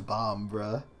loves Bomb,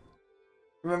 bruh.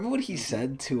 Remember what he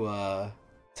said to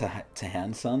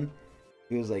Hanson?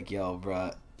 He was like, yo,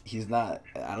 bruh,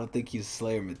 I don't think he's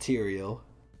Slayer material.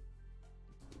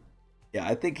 Yeah,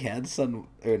 I think Hanson,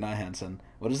 or not Hanson,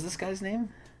 what is this guy's name?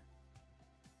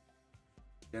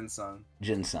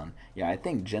 Jinsun. Yeah, I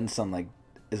think Jinsun, like,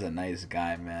 is a nice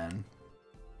guy, man.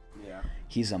 Yeah.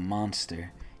 He's a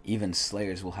monster. Even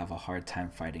Slayers will have a hard time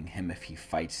fighting him if he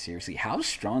fights seriously. How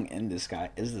strong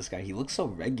is this guy? He looks so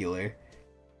regular.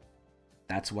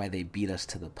 That's why they beat us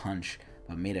to the punch,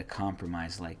 but made a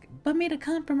compromise like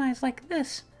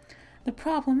this. The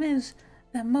problem is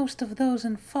that most of those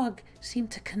in Fug seem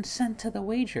to consent to the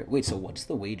wager. Wait, so what's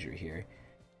the wager here?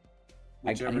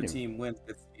 Whichever team wins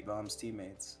gets to be Bomb's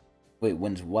teammates. Wait,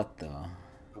 wins what though?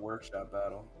 The workshop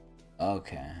battle.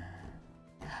 Okay.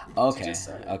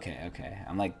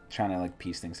 I'm like trying to like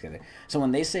piece things together. So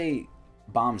when they say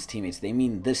Bomb's teammates, they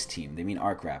mean this team. They mean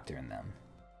Arc Raptor and them.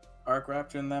 Arc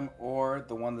Raptor and them, or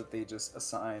the one that they just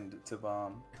assigned to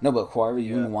Bomb. No, but Huari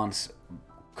Yun wants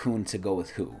Kun to go with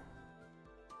who?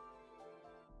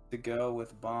 To go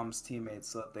with Bomb's teammates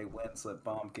so that they win, so that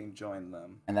Bomb can join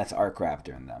them. And that's Arc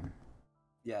Raptor and them.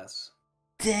 Yes.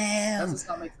 Damn. That does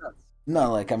not make sense.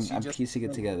 No, like I'm piecing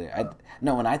it together.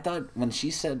 When she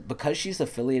said because she's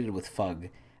affiliated with Fug,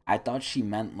 I thought she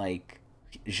meant like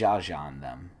Jaja and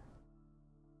them.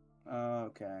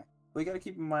 Okay. Well, you gotta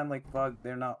keep in mind, like Fug,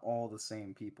 they're not all the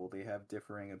same people. They have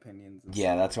differing opinions.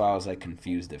 Yeah, that's why I was like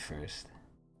confused at first.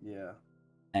 Yeah.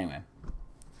 Anyway,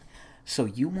 so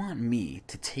you want me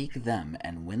to take them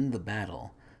and win the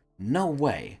battle? No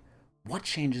way. What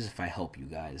changes if I help you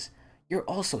guys? You're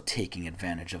also taking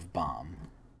advantage of Bomb.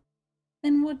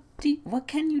 Then what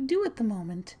can you do at the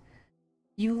moment?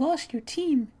 You lost your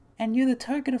team, and you're the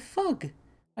target of Fug.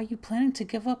 Are you planning to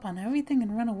give up on everything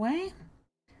and run away?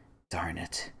 Darn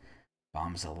it.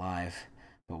 Bomb's alive,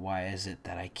 but why is it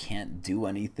that I can't do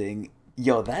anything?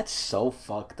 Yo, that's so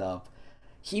fucked up.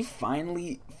 He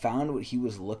finally found what he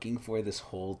was looking for this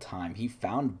whole time. He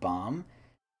found Bomb,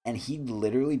 and he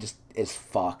literally just is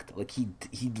fucked. Like, he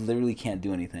literally can't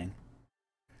do anything.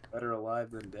 Better alive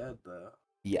than dead, though.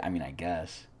 Yeah, I mean, I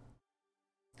guess.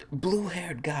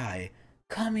 Blue-haired guy,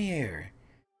 come here.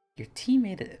 Your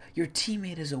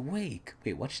teammate is awake.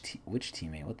 Wait, which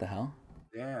teammate? What the hell?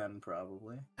 Dan,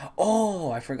 probably.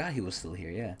 Oh, I forgot he was still here,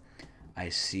 yeah. I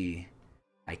see.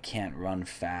 I can't run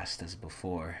fast as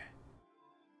before.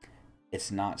 It's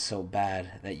not so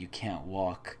bad that you can't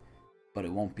walk, but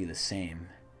it won't be the same.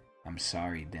 I'm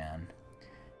sorry, Dan.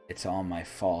 It's all my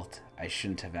fault. I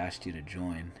shouldn't have asked you to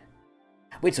join.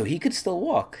 Wait, so he could still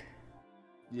walk?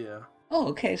 Yeah. Oh,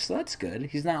 okay, so that's good.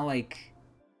 He's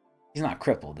not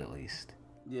crippled, at least.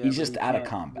 Yeah, he's just out of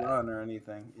combat. Run or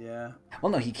anything, yeah.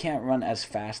 Well, no, he can't run as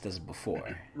fast as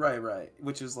before. Right.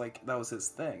 Which is like, that was his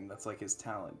thing. That's like his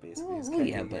talent,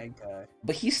 basically.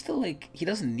 But he's still like, he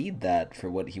doesn't need that for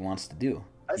what he wants to do.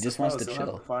 I He just wants to suppose he'll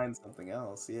have to chill. find something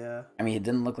else. Yeah. I mean, it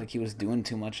didn't look like he was doing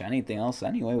too much anything else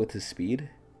anyway with his speed.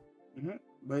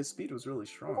 But his speed was really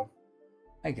strong.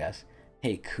 I guess.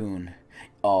 Hey, Coon.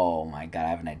 Oh my god, I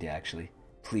have an idea actually.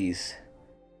 Please,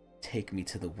 take me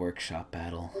to the workshop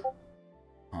battle.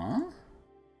 Huh?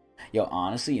 Yo,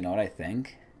 honestly, you know what I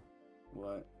think?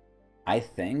 What? I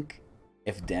think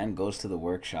if Dan goes to the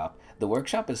workshop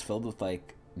is filled with,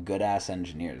 like, good-ass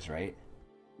engineers, right?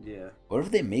 Yeah. What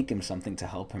if they make him something to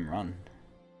help him run?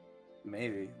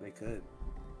 Maybe they could.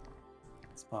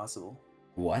 It's possible.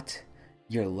 What?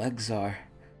 Your legs are...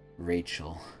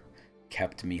 Rachel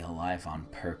kept me alive on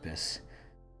purpose.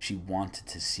 She wanted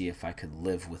to see if I could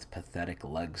live with pathetic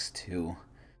legs, too.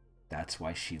 That's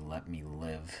why she let me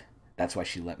live. That's why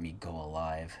she let me go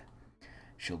alive.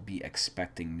 She'll be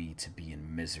expecting me to be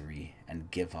in misery and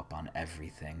give up on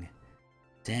everything.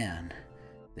 Dan,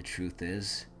 the truth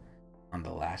is, on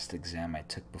the last exam I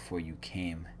took before you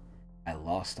came, I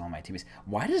lost all my teammates.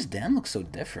 Why does Dan look so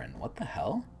different? What the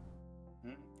hell?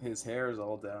 His hair is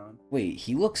all down. Wait,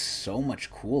 he looks so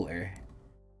much cooler.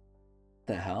 What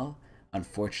the hell?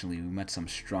 Unfortunately, we met some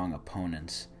strong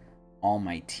opponents. All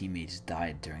my teammates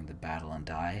died during the battle and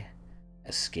I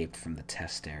escaped from the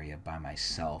test area by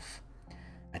myself.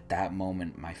 At that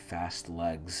moment, my fast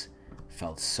legs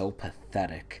felt so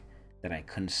pathetic that I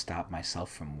couldn't stop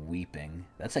myself from weeping.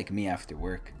 That's like me after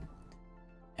work.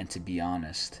 And to be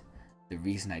honest, the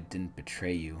reason I didn't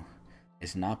betray you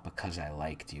is not because I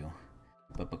liked you,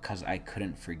 but because I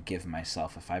couldn't forgive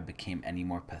myself if I became any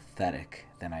more pathetic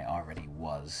than I already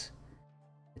was.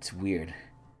 It's weird.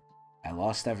 I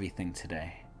lost everything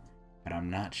today, but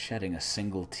I'm not shedding a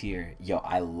single tear. Yo,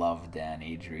 I love Dan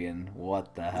Adrian.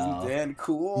 What the hell? Isn't Dan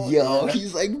cool? Yo, Yeah.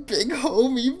 he's like big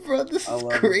homie, bro. This is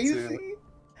crazy.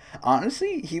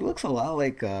 Honestly, he looks a lot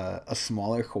like a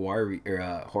smaller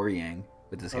Horiang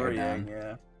with his hair down.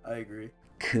 Yeah, I agree.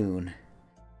 Coon,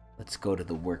 let's go to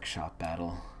the workshop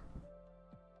battle.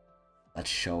 Let's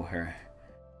show her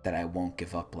that I won't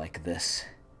give up like this.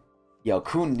 Yo,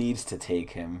 Coon needs to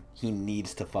take him. He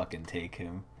needs to fucking take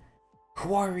him.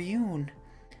 Hwaryoon,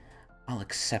 I'll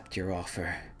accept your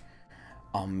offer.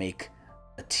 I'll make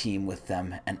a team with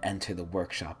them and enter the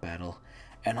workshop battle,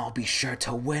 and I'll be sure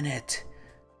to win it.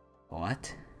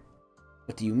 What?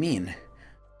 What do you mean?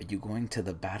 Are you going to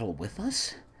the battle with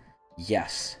us?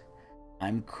 Yes.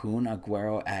 I'm Coon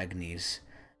Aguero Agnes.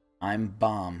 I'm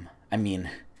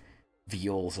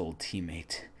Viol's old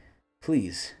teammate.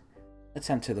 Please, let's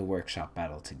enter the workshop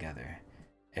battle together.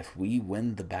 If we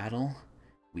win the battle,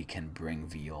 we can bring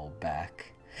Viol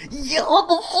back. Yo,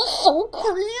 this is so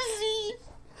crazy!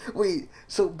 Wait,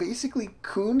 so basically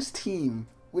Coon's team,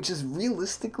 which is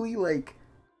realistically, like,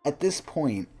 at this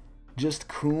point, just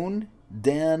Coon,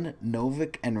 Dan,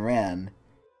 Novik, and Ran,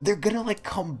 they're gonna, like,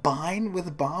 combine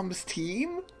with Bomb's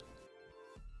team?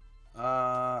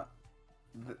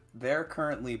 They're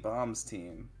currently Bomb's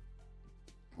team.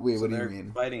 Wait, so what do you they're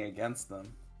mean? Fighting against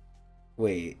them.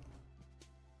 Wait.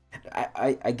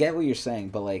 I get what you're saying,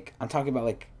 but, like, I'm talking about,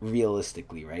 like,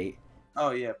 realistically, right?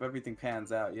 Oh, yeah, if everything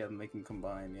pans out, yeah, then they can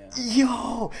combine, yeah.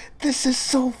 Yo, this is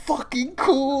so fucking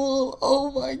cool! Oh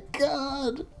my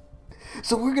god!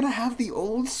 So we're gonna have the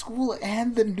old school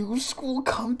and the new school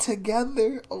come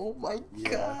together! Oh my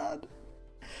god!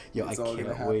 Yo, it's I all can't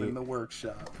gonna happen wait. in the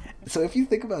workshop. So if you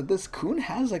think about this, Coon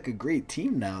has, like, a great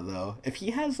team now, though. If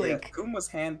he has, like... Yeah, Coon was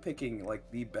handpicking, like,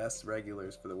 the best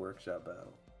regulars for the workshop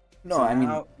battle. No, so I mean,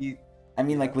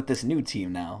 yeah. like, with this new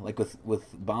team now. Like, with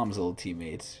Bomb's old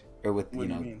teammates. Or with, What you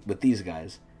do know, you mean? with these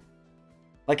guys.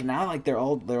 Like, now, like, they're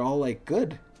all, like,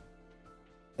 good.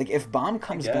 Like, if Bomb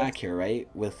comes back here, right,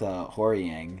 with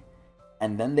Horiang,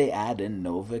 and then they add in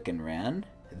Novik and Ran,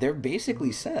 they're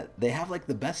basically set. They have, like,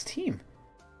 the best team.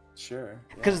 Sure.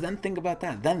 Because then think about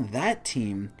that. Then that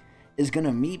team is going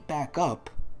to meet back up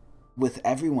with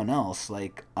everyone else,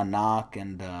 like Anak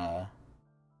and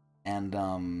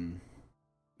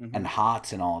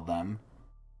Hots and all of them.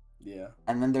 Yeah.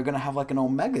 And then they're going to have, like, an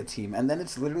Omega team. And then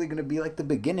it's literally going to be like the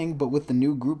beginning, but with the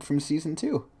new group from Season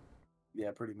 2.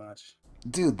 Yeah, pretty much.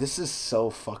 Dude, this is so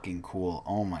fucking cool.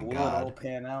 Oh my Will god. it all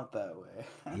pan out that way?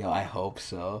 Yo, I hope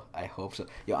so. I hope so.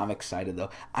 Yo, I'm excited, though.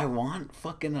 I want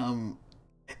fucking,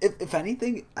 If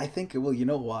anything, I think, well, you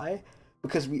know why?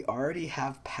 Because we already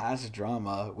have past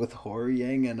drama with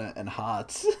Horiang and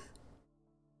Hots.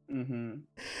 Mm-hmm.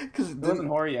 Because it wasn't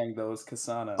Horiang, though. It was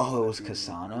Kasana. Oh, it was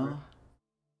Kasana?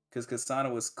 Because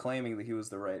Kasana was claiming that he was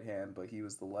the right hand, but he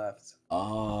was the left.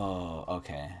 Oh,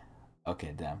 okay.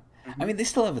 Okay, damn. I mean, they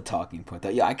still have a talking point, though.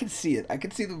 Yeah, I can see it. I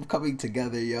can see them coming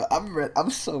together, yo. I'm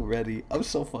so ready. I'm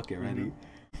so fucking ready.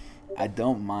 I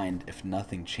don't mind if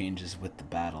nothing changes with the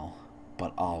battle,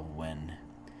 but I'll win.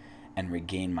 And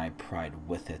regain my pride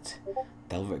with it.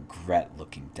 They'll regret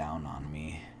looking down on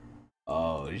me.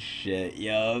 Oh shit,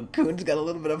 yo, Coon's got a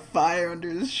little bit of fire under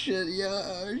his shit, yo,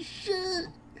 oh shit.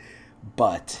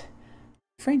 But,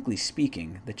 frankly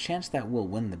speaking, the chance that we'll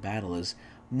win the battle is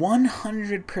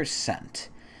 100%.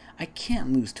 I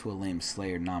can't lose to a lame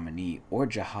Slayer nominee or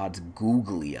Jihad's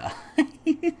googly eyes.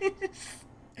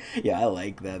 Yeah, I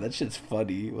like that. That shit's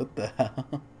funny. What the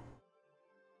hell?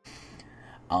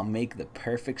 I'll make the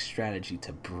perfect strategy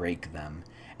to break them,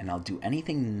 and I'll do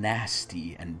anything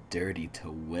nasty and dirty to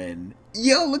win.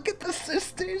 Yo, look at the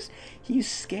sisters!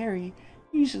 He's scary.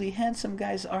 Usually handsome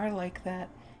guys are like that.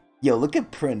 Yo, look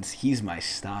at Prince. He's my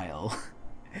style.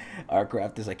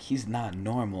 Arcraft is like, he's not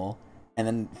normal. And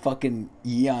then fucking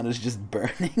Yeon is just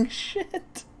burning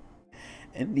shit.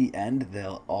 In the end,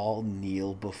 they'll all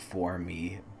kneel before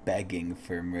me, begging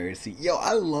for mercy. Yo,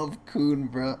 I love Kun,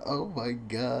 bro. Oh my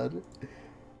god.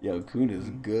 Yo, Kun is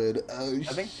good. Oh shit.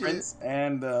 I think Prince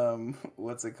and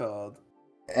what's it called?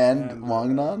 And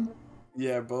Wangnan?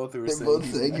 Yeah, both were They're both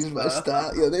saying he's my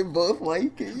style. Yeah, they both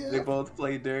like it. Yeah. They both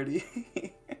play dirty.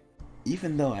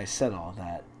 Even though I said all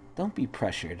that, don't be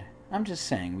pressured. I'm just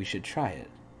saying we should try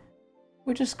it.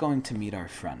 We're just going to meet our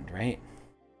friend, right?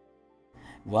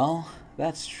 Well,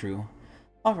 that's true.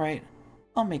 Alright,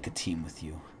 I'll make a team with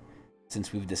you.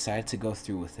 Since we've decided to go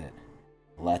through with it,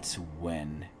 let's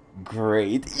win.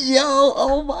 Great. Yo,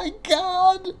 oh my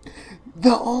god!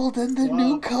 The old and the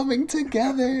new coming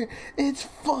together! It's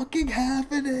fucking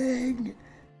happening!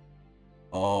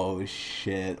 Oh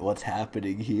shit, what's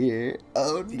happening here?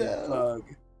 Oh no.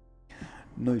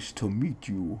 Nice to meet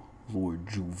you, Lord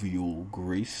Jovial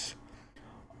Grace.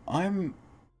 I'm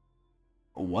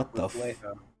Reflejo,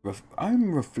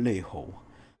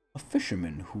 a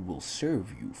fisherman who will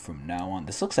serve you from now on.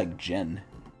 This looks like Jin.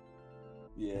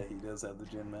 Yeah, he does have the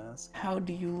Jin mask. How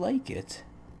do you like it?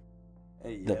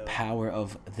 Hey, yo. The power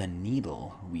of the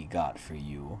needle we got for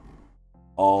you.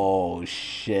 Oh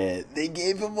shit, they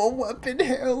gave him a weapon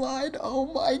hairline. Oh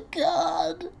my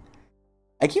god.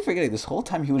 I keep forgetting, this whole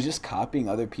time he was just copying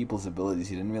other people's abilities.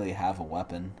 He didn't really have a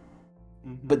weapon.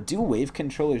 Mm-hmm. But do wave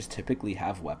controllers typically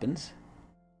have weapons?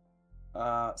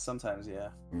 Sometimes, yeah.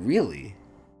 Really?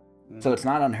 Mm-hmm. So it's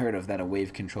not unheard of that a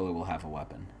wave controller will have a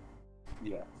weapon?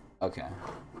 Yeah. Okay.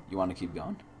 You want to keep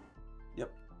going?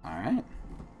 Yep. Alright.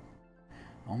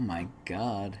 Oh my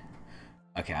god.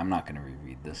 Okay, I'm not going to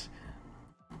reread this.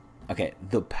 Okay,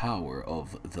 the power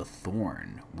of the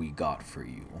thorn we got for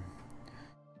you.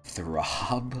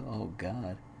 Throb? Oh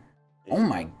god. Oh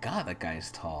my god, that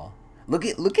guy's tall. Look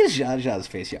at Jaja's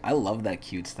face here. I love that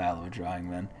cute style of drawing,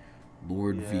 man.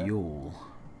 Lord Viol,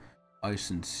 I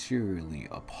sincerely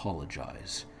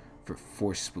apologize for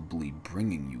forcibly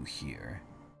bringing you here.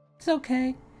 It's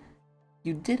okay.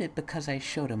 You did it because I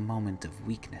showed a moment of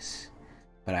weakness,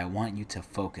 but I want you to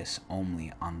focus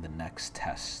only on the next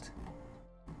test.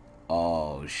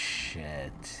 Oh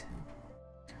shit.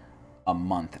 A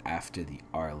month after the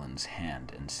Arlen's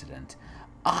hand incident.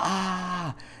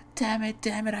 Ah! Damn it,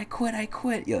 I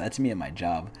quit. Yo, that's me at my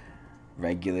job.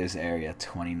 Regulars area,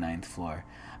 29th floor.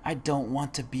 I don't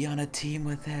want to be on a team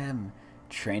with him.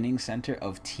 Training center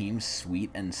of Team Sweet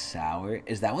and Sour.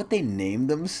 Is that what they named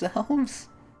themselves?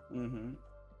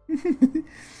 Mm-hmm.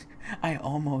 I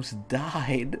almost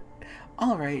died.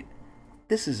 Alright,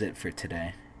 this is it for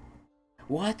today.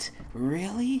 What?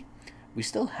 Really? We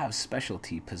still have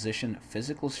specialty, position,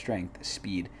 physical strength,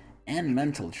 speed, and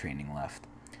mental training left.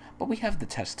 But we have the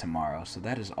test tomorrow, so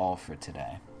that is all for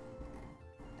today.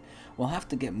 We'll have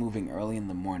to get moving early in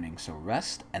the morning, so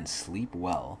rest and sleep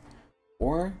well.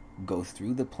 Or go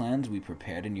through the plans we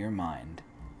prepared in your mind.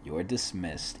 You're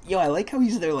dismissed. Yo, I like how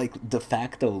he's their, like, de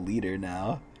facto leader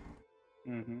now.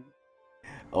 Mm-hmm.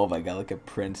 Oh my god, look at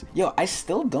Prince. Yo, I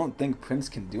still don't think Prince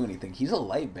can do anything. He's a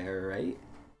light bearer, right?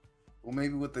 Well,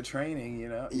 maybe with the training, you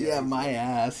know? Yeah, my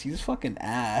ass. He's fucking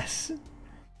ass.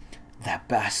 That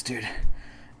bastard.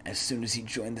 As soon as he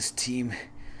joined this team,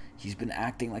 he's been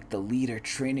acting like the leader,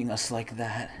 training us like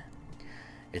that.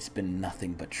 It's been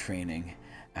nothing but training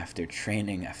after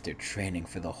training after training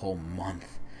for the whole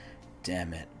month.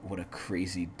 Damn it, what a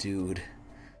crazy dude.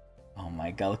 Oh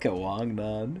my god, look at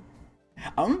Wangnan.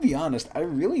 I'm gonna be honest, I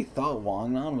really thought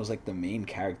Wangnan was like the main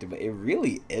character, but it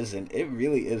really isn't. It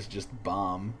really is just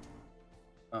Bomb.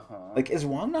 Like, is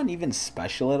Wangnan even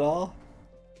special at all?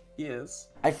 He is.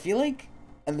 I feel like,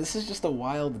 and this is just a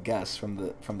wild guess from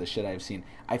the shit I've seen,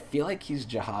 I feel like he's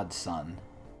Jihad's son.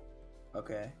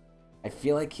 Okay. I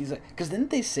feel like he's like, because didn't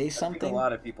they say something? I think a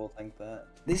lot of people think that.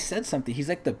 They said something. He's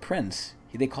like the prince.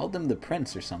 They called him the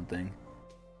prince or something.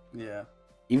 Yeah.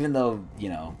 Even though, you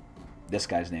know, This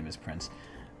guy's name is Prince,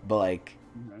 but like,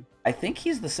 Mhm. I think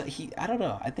he's the son. I don't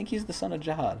know. I think he's the son of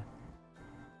Jihad.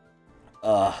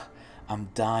 Ugh, I'm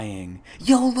dying.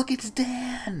 Yo, look, it's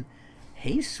Dan.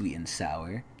 Hey, sweet and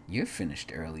sour. You're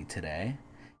finished early today.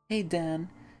 Hey, Dan.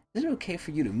 Is it okay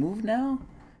for you to move now?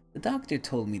 The doctor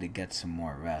told me to get some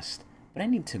more rest, but I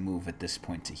need to move at this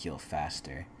point to heal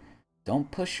faster.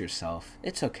 Don't push yourself.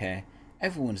 It's okay.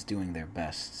 Everyone's doing their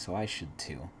best, so I should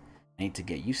too. I need to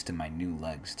get used to my new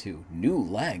legs too. New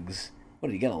legs? What,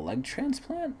 did you get a leg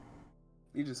transplant?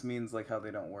 He just means like how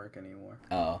they don't work anymore.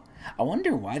 Oh, I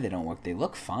wonder why they don't work. They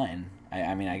look fine.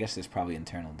 I mean, I guess there's probably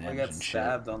internal I damage got and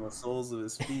stabbed shit. on the soles of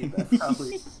his feet. That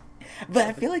probably. But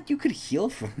I feel like you could heal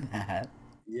from that.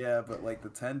 Yeah, but like the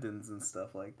tendons and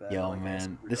stuff like that. Yo, like, all man,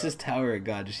 screwed this up. is Tower of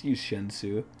God. Just use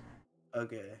Shensu.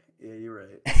 Okay, yeah, you're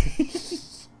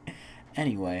right.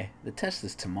 Anyway, the test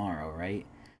is tomorrow, right?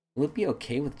 Will it be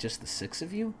okay with just the 6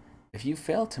 of you? If you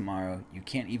fail tomorrow, you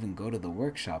can't even go to the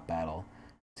workshop battle.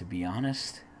 To be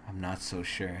honest, I'm not so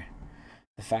sure.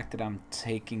 The fact that I'm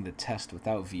taking the test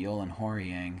without Viol and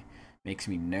Horiang makes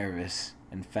me nervous.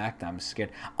 In fact, I'm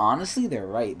scared. Honestly, they're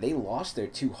right. They lost their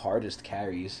 2 hardest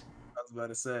carries. I was about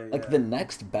to say, Like, yeah. the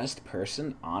next best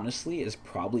person, honestly, is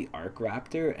probably Arc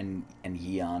Raptor and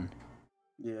Yeon.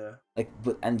 Yeah. Like,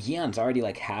 and Yeon's already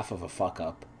like half of a fuck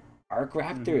up. Arc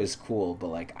Raptor is cool, but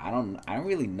like I don't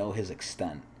really know his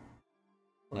extent.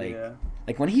 Like, Yeah.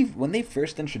 like when they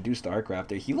first introduced Arc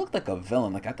Raptor, he looked like a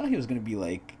villain. Like I thought he was gonna be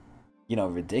like, you know,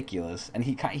 ridiculous. And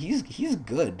he's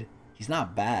good. He's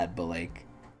not bad, but like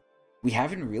we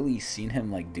haven't really seen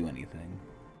him like do anything.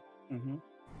 Mm-hmm.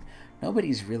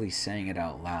 Nobody's really saying it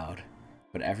out loud,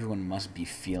 but everyone must be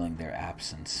feeling their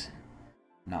absence.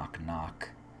 Knock knock.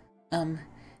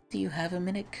 Do you have a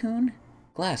minute, Coon?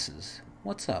 Glasses,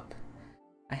 what's up?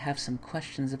 I have some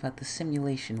questions about the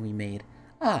simulation we made.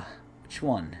 Ah, which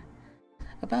one?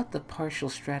 About the partial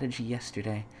strategy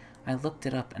yesterday. I looked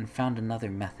it up and found another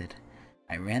method.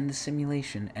 I ran the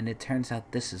simulation and it turns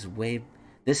out this way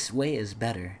is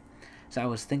better. So I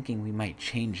was thinking we might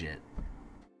change it.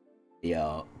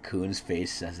 Yo, Coon's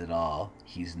face says it all.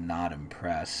 He's not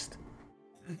impressed.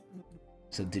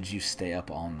 So did you stay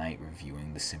up all night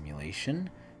reviewing the simulation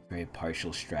for a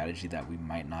partial strategy that we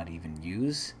might not even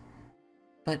use?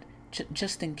 But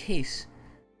just in case,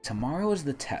 tomorrow is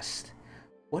the test.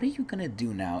 What are you gonna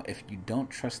do now if you don't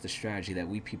trust the strategy that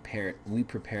we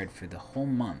prepared for the whole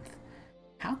month?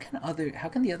 How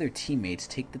can the other teammates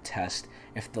take the test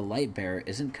if the Lightbearer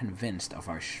isn't convinced of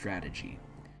our strategy?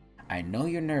 I know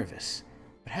you're nervous,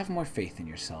 but have more faith in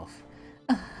yourself.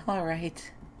 All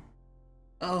right.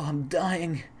 Oh, I'm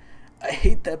dying. I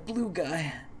hate that blue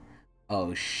guy.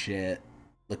 Oh shit.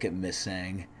 Look at Miss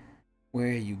Sang. Where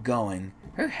are you going?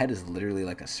 Her head is literally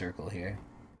like a circle here.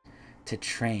 To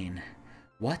train.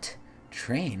 What?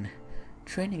 Train?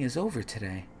 Training is over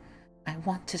today. I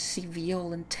want to see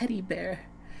Viol and Teddy Bear,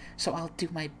 so I'll do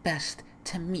my best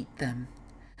to meet them.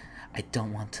 I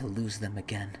don't want to lose them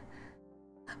again.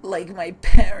 Like my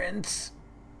parents.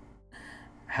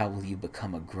 How will you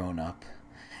become a grown-up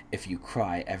if you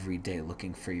cry every day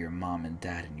looking for your mom and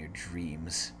dad in your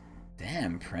dreams?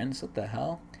 Damn, Prince, what the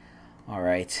hell?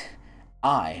 Alright,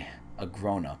 I, a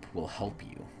grown-up, will help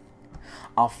you.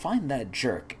 I'll find that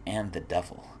jerk and the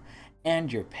devil,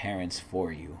 and your parents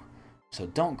for you, so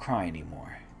don't cry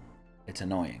anymore. It's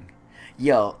annoying.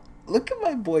 Yo, look at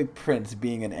my boy Prince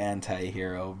being an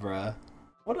anti-hero, bruh.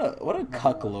 What a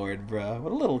cucklord, bruh.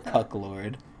 What a little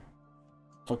cucklord.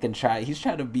 He's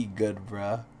trying to be good,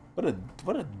 bruh. What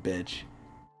a bitch.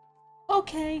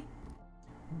 Okay.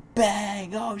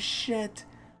 Bang! Oh shit!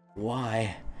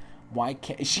 Why? Why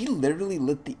can't she literally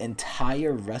lit the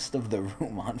entire rest of the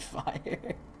room on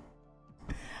fire?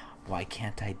 Why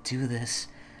can't I do this?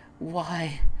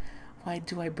 Why? Why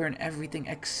do I burn everything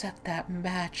except that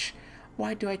match?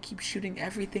 Why do I keep shooting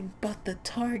everything but the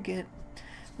target?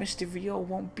 Mr. Viol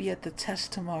won't be at the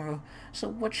test tomorrow, so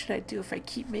what should I do if I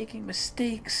keep making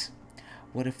mistakes?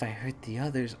 What if I hurt the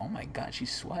others? Oh my god,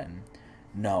 she's sweating.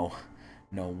 No.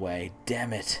 No way.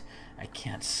 Damn it. I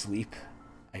can't sleep.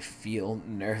 I feel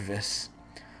nervous.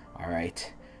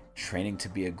 Alright. Training to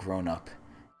be a grown-up.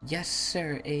 Yes,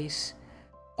 sir, Ace.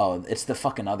 Oh, it's the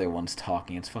fucking other ones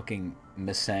talking. It's fucking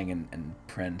Miss Sang and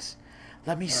Prince.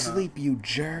 Let me sleep, you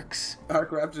jerks. Arc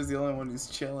Raptor's the only one who's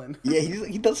chilling. Yeah,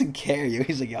 he doesn't care, yo.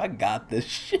 He's like, yo, I got this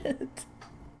shit.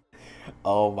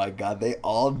 Oh my god, they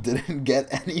all didn't get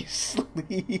any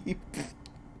sleep.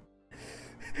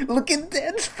 Look at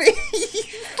Dan's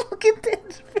face. Look at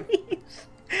Dan's face.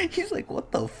 He's like,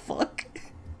 what the fuck?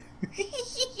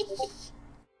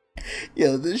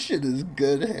 Yo, this shit is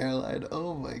good hairline.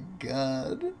 Oh my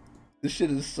god. This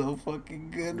shit is so fucking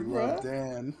We good, love bro.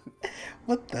 Dan.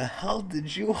 What the hell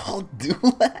did you all do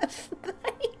last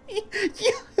night?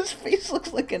 His face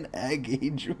looks like an egg,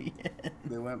 Adrian.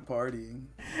 They went partying.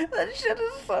 That shit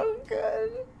is so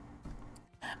good.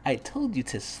 I told you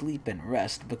to sleep and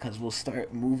rest because we'll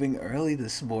start moving early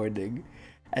this morning.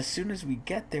 As soon as we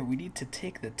get there, we need to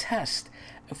take the test.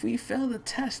 If we fail the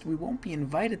test, we won't be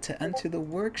invited to enter the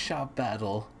workshop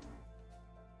battle.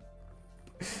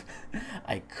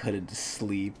 I couldn't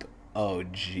sleep. Oh,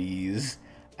 jeez.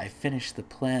 I finished the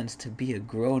plans to be a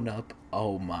grown-up.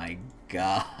 Oh my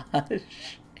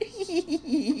gosh.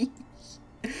 It's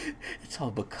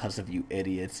all because of you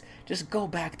idiots. Just go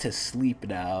back to sleep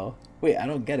now. Wait, I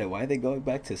don't get it. Why are they going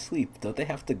back to sleep? Don't they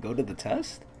have to go to the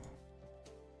test?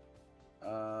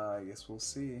 I guess we'll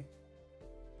see.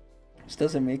 This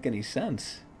doesn't make any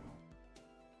sense.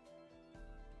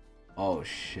 Oh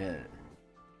shit.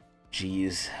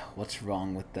 Jeez, what's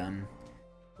wrong with them?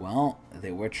 Well,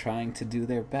 they were trying to do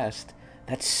their best.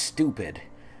 That's stupid.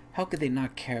 How could they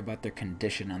not care about their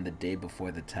condition on the day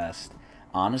before the test?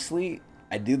 Honestly,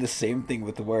 I do the same thing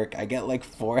with work. I get like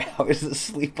 4 hours of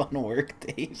sleep on work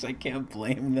days. I can't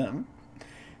blame them.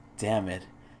 Damn it.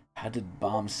 How did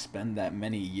Bomb spend that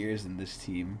many years in this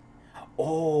team?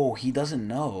 Oh, he doesn't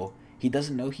know. He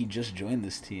doesn't know he just joined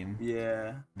this team.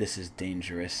 Yeah. This is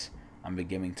dangerous. I'm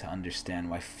beginning to understand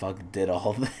why Fug did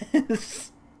all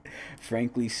this.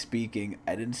 Frankly speaking,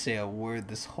 I didn't say a word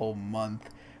this whole month,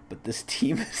 but this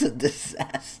team is a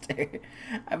disaster.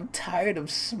 I'm tired of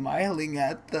smiling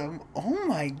at them. Oh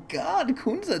my god,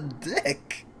 Kun's a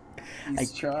dick.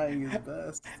 He's trying his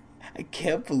best. I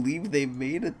can't believe they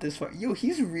made it this far. Yo,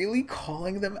 he's really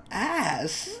calling them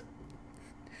ass.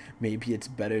 Maybe it's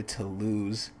better to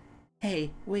lose.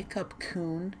 Hey, wake up,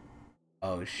 Kun.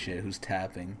 Oh shit, who's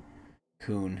tapping?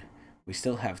 Kun, we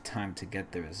still have time to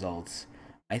get the results.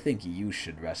 I think you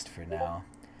should rest for now.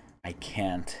 I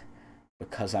can't,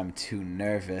 because I'm too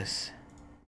nervous.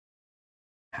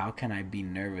 How can I be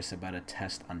nervous about a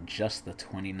test on just the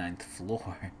 29th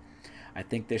floor? I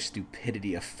think their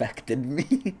stupidity affected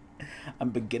me. I'm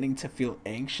beginning to feel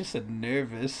anxious and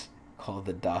nervous. Call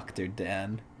the doctor,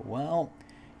 Dan. Well,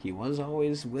 he was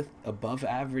always with above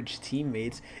average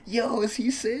teammates. Yo, is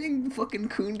he saying fucking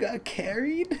Kun got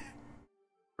carried?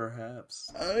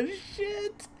 Perhaps. Oh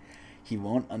shit. He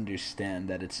won't understand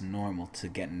that it's normal to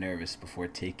get nervous before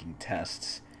taking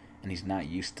tests, and he's not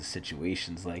used to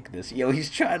situations like this. Yo, he's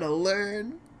trying to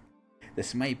learn.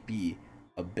 This might be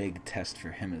a big test for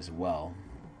him as well.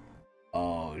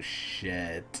 Oh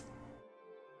shit.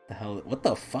 The hell, what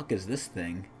the fuck is this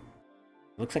thing?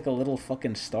 Looks like a little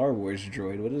fucking Star Wars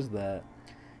droid. What is that?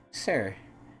 Sir,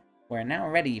 we're now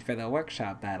ready for the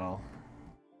workshop battle.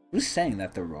 Who's saying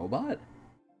that? The robot?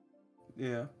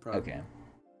 Yeah, probably. Okay.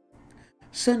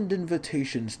 Send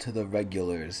invitations to the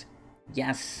regulars.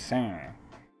 Yes, sir.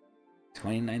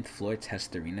 29th floor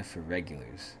test arena for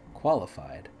regulars.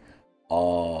 Qualified.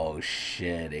 Oh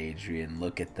shit, Adrian,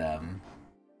 look at them.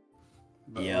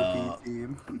 The Yo. OP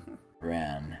team.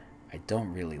 Ran, I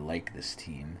don't really like this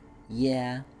team.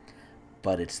 Yeah,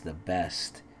 but it's the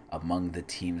best among the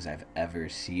teams I've ever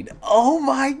seen. Oh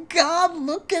my god,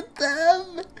 look at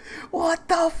them! What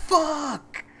the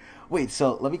fuck? Wait,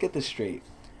 so let me get this straight.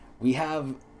 We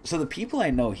have, so the people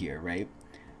I know here, right?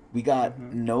 We got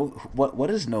what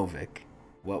is Novik?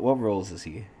 What roles is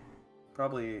he?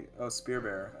 Probably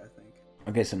Spearbearer, I think.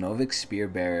 Okay, so Novik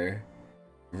Spearbearer,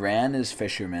 Ran is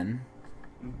Fisherman.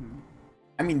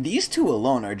 I mean, these two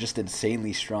alone are just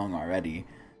insanely strong already.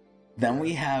 Then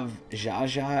we have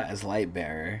Jaja as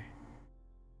Lightbearer,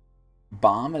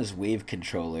 Bomb as Wave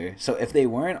Controller. So if they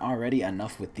weren't already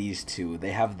enough with these two,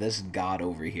 they have this god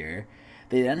over here.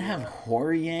 They then have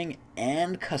Horiang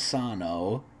and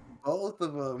Kasano. Both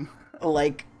of them.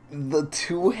 Like the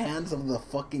two hands of the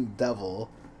fucking devil.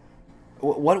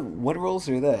 What roles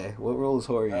are they? What role is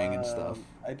Horiang and stuff?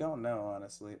 I don't know,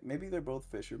 honestly. Maybe they're both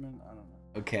fishermen. I don't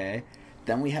know. Okay.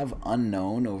 Then we have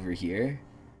Unknown over here.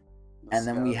 And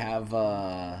then we have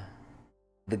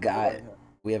the guy.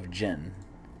 We have Jin.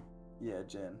 Yeah,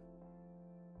 Jin.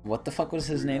 What the fuck was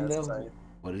his name though?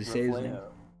 What did he say his name?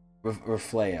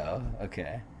 Refleo.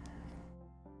 Okay.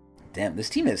 Damn, this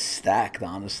team is stacked,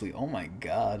 honestly. Oh my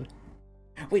god.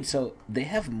 Wait, so they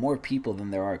have more people than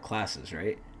there are classes,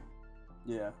 right?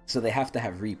 Yeah. So they have to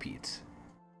have repeats.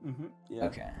 Yeah.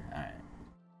 Okay, alright.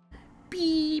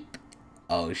 Beep!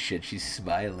 Oh shit, she's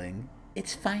smiling.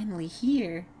 It's finally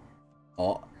here.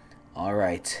 Oh,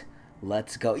 alright.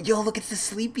 Let's go. Yo, look, it's the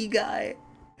sleepy guy.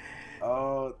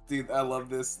 Oh, dude, I love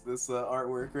this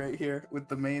artwork right here with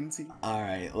the main team.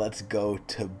 Alright, let's go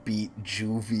to beat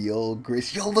Jovial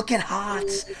Grace. Yo, look at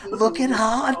Hots! Look at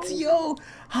Hots, yo!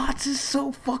 Hots is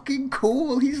so fucking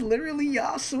cool. He's literally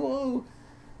Yasuo.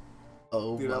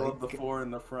 Oh Dude, I my love the god. 4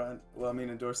 in the front. Well, I mean,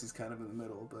 and Dorsey's kind of in the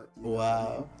middle, but you know what I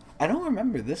Wow. mean. I don't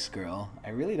remember this girl. I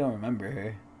really don't remember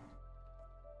her.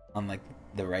 On like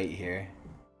the right here.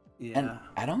 And Yeah.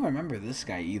 I don't remember this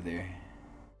guy either.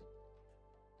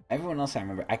 Everyone else I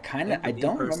remember. I think the B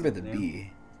don't remember person's the new.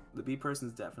 B. The B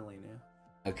person's definitely new.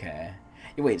 Okay.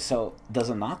 Wait, so does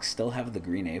Anox still have the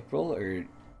Green April, or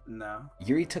No.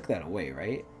 Yuri took that away,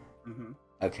 right? Mm-hmm.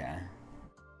 Okay.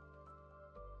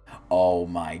 Oh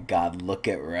my god, look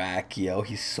at Rack, yo,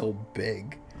 he's so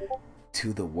big.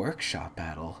 To the workshop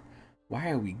battle. Why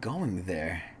are we going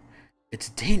there? It's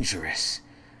dangerous.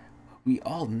 We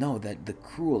all know that the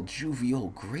cruel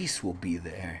Jovial Grace will be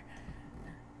there.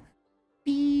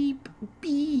 Beep,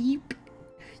 beep.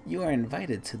 You are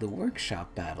invited to the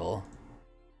workshop battle.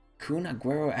 Kun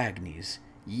Aguero Agnes,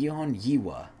 Yeon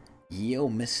Yiwa, Yeo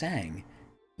Misang,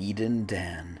 Eden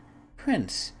Dan,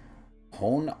 Prince,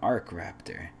 Hon Arc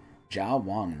Raptor, Ja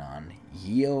Wangnan,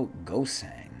 Yeo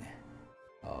Gosang.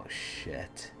 Oh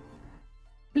shit.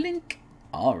 Blink.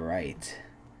 Alright.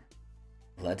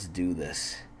 Let's do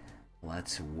this.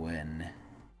 Let's win.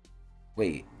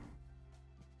 Wait.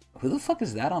 Who the fuck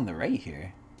is that on the right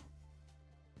here?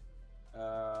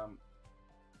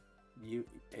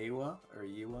 Awa or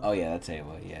Yua? Oh yeah, that's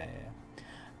Awa. Yeah.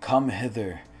 Come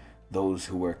hither, those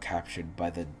who were captured by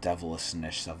the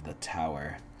devilishness of the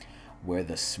tower. We're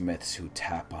the smiths who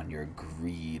tap on your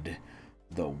greed.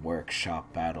 The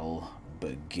workshop battle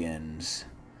begins.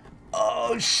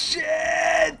 Oh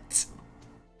shit!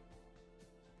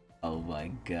 Oh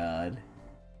my god.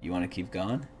 You want to keep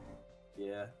going?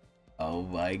 Yeah. Oh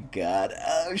my god.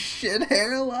 Oh shit,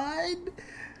 hairline!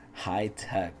 High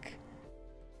tech.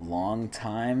 Long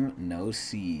time no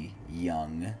see,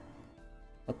 young.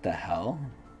 What the hell?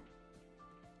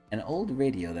 An old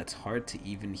radio that's hard to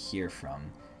even hear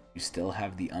from. You still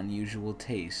have the unusual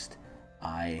taste.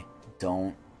 I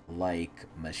don't like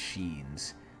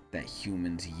machines that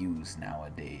humans use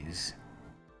nowadays.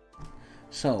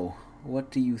 So, what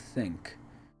do you think?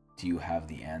 Do you have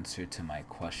the answer to my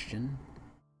question?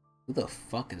 Who the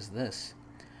fuck is this?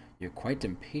 You're quite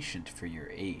impatient for your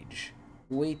age.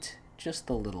 Wait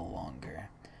just a little longer.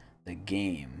 The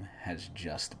game has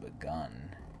just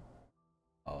begun.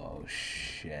 Oh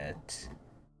shit.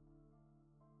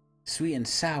 Sweet and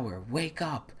sour, wake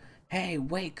up! Hey,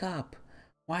 wake up!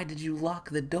 Why did you lock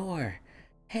the door?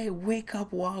 Hey, wake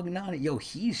up, Wagnani. Yo,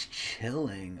 he's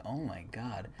chilling. Oh my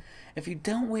god. If you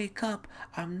don't wake up,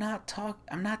 I'm not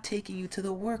taking you to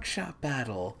the workshop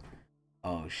battle.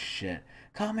 Oh shit.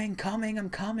 Coming, I'm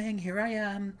coming. Here I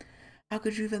am. How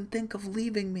could you even think of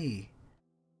leaving me?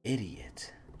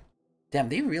 Idiot. Damn,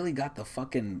 they really got the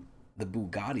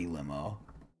Bugatti limo.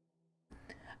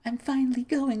 I'm finally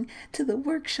going to the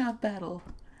workshop battle.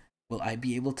 Will I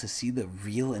be able to see the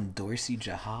real Endorsey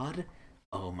Jihad?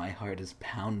 Oh, my heart is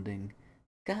pounding.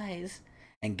 Guys,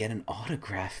 and get an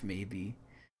autograph maybe.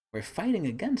 We're fighting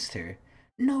against her.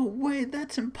 No way,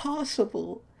 that's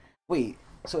impossible. Wait,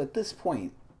 so at this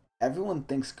point, everyone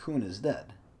thinks Kun is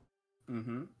dead.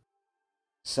 Mm-hmm.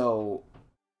 So,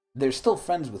 they're still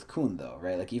friends with Kun though,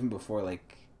 right? Like, even before,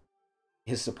 like,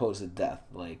 his supposed death,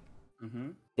 like, Mm-hmm.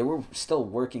 they were still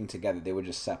working together, they were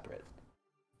just separate.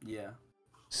 Yeah.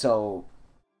 So,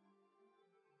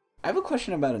 I have a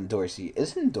question about Endorsey.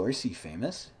 Isn't Endorsey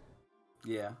famous?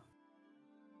 Yeah.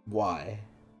 Why?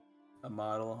 A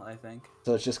model, I think.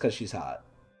 So it's just because she's hot.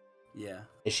 Yeah.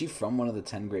 Is she from one of the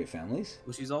 10 great families?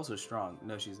 Well, she's also strong.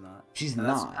 No, she's not. She's And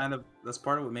not. That's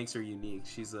part of what makes her unique.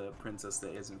 She's a princess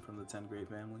that isn't from the 10 great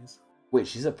families. Wait,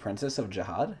 she's a princess of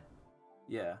Jihad?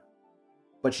 Yeah.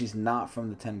 But she's not from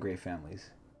the 10 great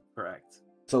families. Correct.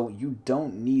 So you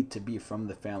don't need to be from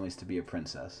the families to be a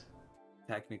princess.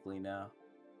 Technically, no.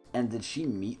 And did she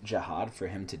meet Jihad for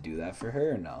him to do that for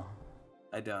her or no?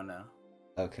 I don't know.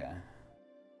 Okay.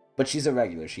 But she's a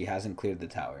regular. She hasn't cleared the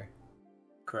tower.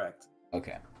 Correct.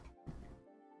 Okay.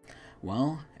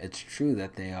 Well, it's true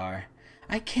that they are.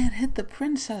 I can't hit the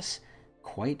princess.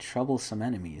 Quite troublesome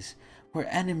enemies. We're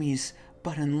enemies,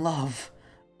 but in love.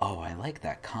 Oh, I like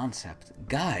that concept.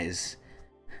 Guys,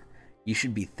 you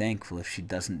should be thankful if she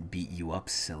doesn't beat you up,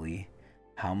 silly.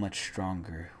 How much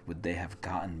stronger would they have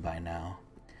gotten by now?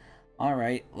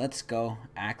 Alright, let's go.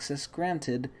 Access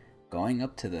granted. Going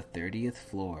up to the 30th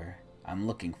floor. I'm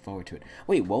looking forward to it.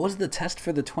 Wait, what was the test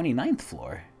for the 29th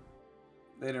floor?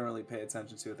 They didn't really pay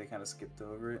attention to it. They kind of skipped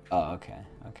over it. Oh, okay.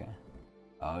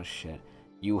 Oh, shit.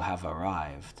 You have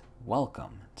arrived.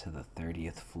 Welcome to the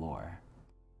 30th floor.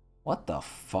 What the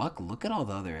fuck? Look at all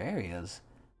the other areas.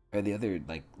 Or the other,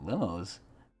 like, limos.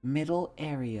 Middle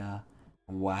area.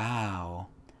 Wow.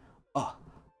 Oh,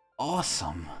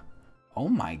 awesome. Oh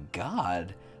my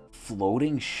god.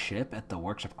 Floating ship at the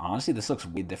workshop. Honestly, this looks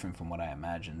way different from what I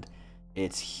imagined.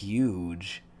 It's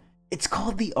huge. It's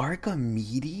called the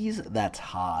Archimedes? That's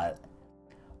hot.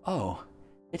 Oh,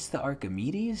 it's the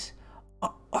Archimedes?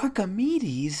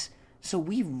 Archimedes? So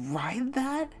we ride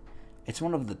that? It's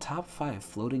one of the top 5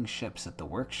 floating ships at the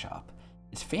workshop.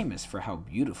 It's famous for how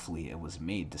beautifully it was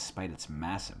made despite its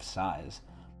massive size.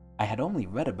 I had only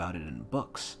read about it in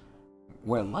books.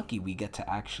 We're lucky we get to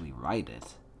actually ride it.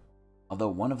 Although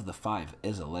one of the 5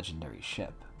 is a legendary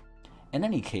ship. In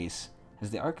any case,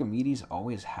 has the Archimedes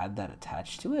always had that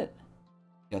attached to it?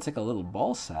 Yeah, it's like a little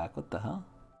ball sack, what the hell?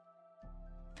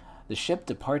 The ship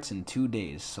departs in 2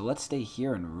 days, so let's stay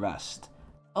here and rest.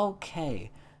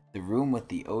 Okay, the room with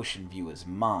the ocean view is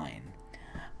mine.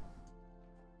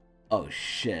 Oh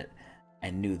shit, I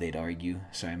knew they'd argue,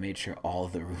 so I made sure all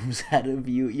the rooms had a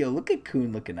view. Yo, look at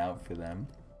Kun looking out for them.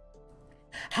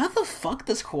 How the fuck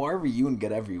does Hwa Ryun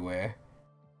get everywhere?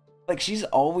 Like, she's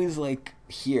always, like,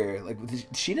 here. Like,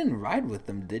 she didn't ride with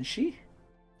them, did she?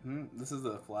 This is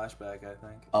a flashback, I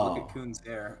think. Oh. Look at Kun's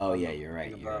hair. Oh, yeah, you're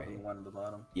right, Above you're right. and the one at the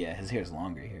bottom. Yeah, his hair's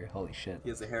longer here. Holy shit. He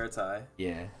has a hair tie.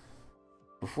 Yeah.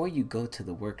 Before you go to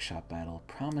the workshop battle,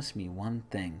 promise me one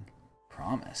thing.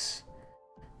 Promise.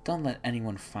 Don't let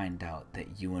anyone find out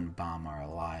that you and Bomb are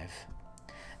alive.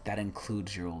 That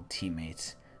includes your old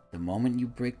teammates. The moment you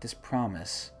break this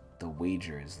promise, the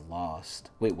wager is lost.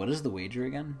 Wait, what is the wager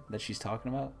again that she's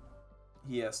talking about?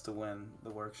 He has to win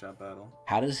the workshop battle.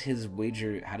 How does he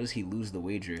lose the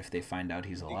wager if they find out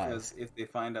he's alive? Because if they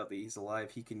find out that he's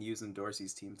alive, he can use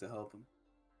Dorsey's team to help him.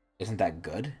 Isn't that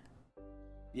good?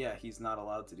 Yeah, he's not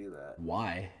allowed to do that.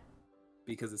 Why?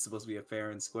 Because it's supposed to be a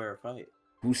fair and square fight.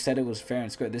 Who said it was fair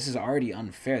and square? This is already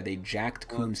unfair. They jacked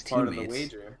Kun's part teammates. Of the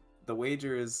wager. The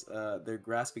wager is they're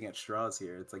grasping at straws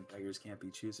here. It's like beggars can't be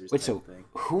choosers. Wait, so thing.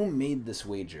 Who made this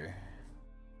wager?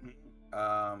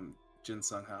 Jin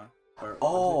Sung Ha.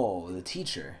 The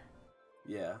teacher.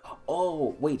 Yeah.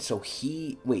 Oh, wait, so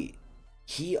he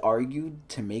argued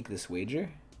to make this wager?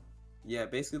 Yeah,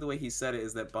 basically the way he said it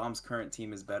is that Bomb's current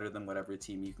team is better than whatever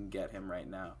team you can get him right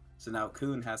now. So now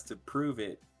Kun has to prove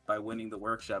it by winning the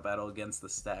workshop battle against the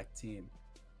stacked team.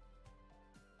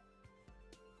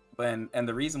 And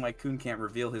the reason why Kun can't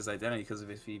reveal his identity, because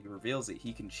if he reveals it,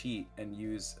 he can cheat and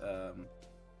use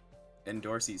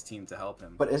Dorsey's team to help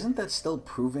him. But isn't that still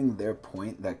proving their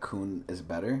point that Kun is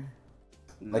better?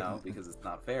 No, because it's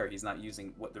not fair. He's not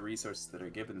using the resources that are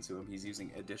given to him. He's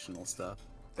using additional stuff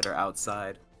that are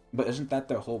outside. But isn't that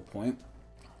their whole point?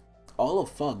 All of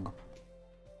Fug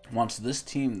wants this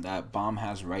team that Bomb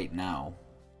has right now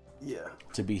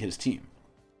to be his team.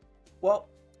 Well,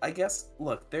 I guess,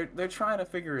 look, they're trying to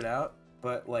figure it out,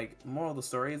 but, like, moral of the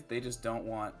story is they just don't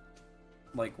want,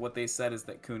 like, what they said is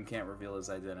that Kun can't reveal his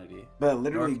identity. But it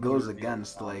literally goes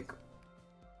against, like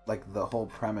the whole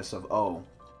premise of, oh,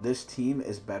 this team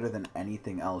is better than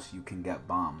anything else you can get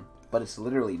Bomb. But it's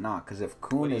literally not, because if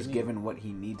Kun is given what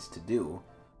he needs to do,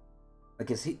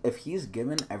 like, if he's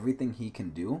given everything he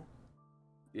can do,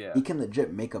 he can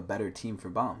legit make a better team for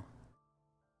Bomb.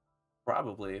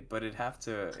 Probably, but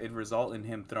it'd result in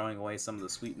him throwing away some of the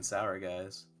sweet and sour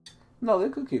guys. No, they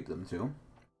could keep them too.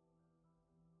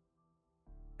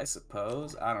 I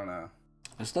suppose. I don't know.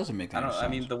 This doesn't make any sense. I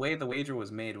mean, the way the wager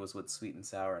was made was with sweet and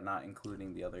sour, not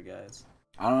including the other guys.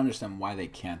 I don't understand why they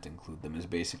can't include them, is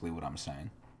basically what I'm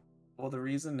saying. Well, the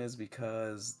reason is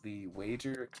because the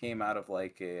wager came out of,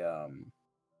 like, a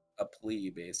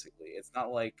plea, basically. It's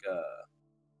not like a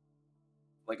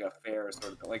fair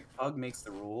sort of thing. Like, Pug makes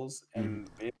the rules, and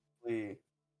basically,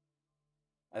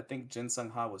 I think Jin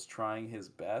Sung Ha was trying his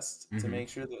best to make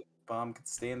sure that Bomb could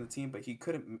stay in the team, but he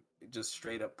couldn't just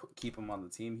straight up keep him on the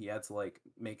team. He had to, like,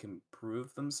 make him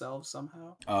prove themselves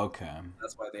somehow. Okay.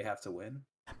 That's why they have to win.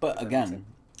 But again,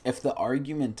 if the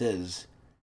argument is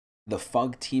the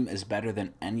Fug team is better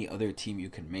than any other team you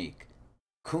can make,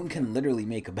 Kun can literally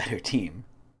make a better team.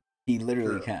 He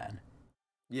literally can.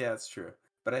 Yeah, it's true.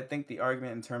 But I think the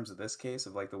argument in terms of this case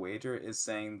of, like, the wager is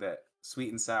saying that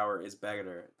sweet and sour is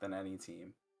better than any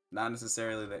team. Not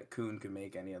necessarily that Kun could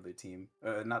make any other team.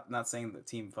 Not saying that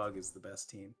Team Fug is the best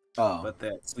team. But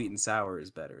that sweet and sour is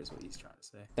better is what he's trying to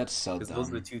say. That's so dumb. Because those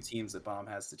are the two teams that Bomb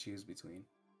has to choose between.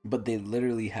 But they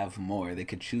literally have more. They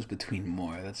could choose between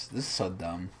more. This is so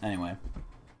dumb. Anyway.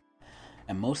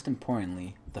 And most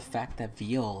importantly, the fact that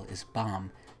Viol is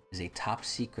Bomb is a top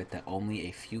secret that only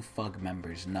a few Fug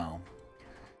members know.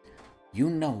 You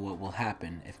know what will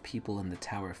happen if people in the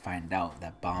tower find out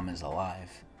that Bomb is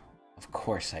alive. Of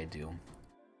course I do.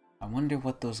 I wonder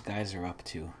what those guys are up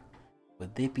to.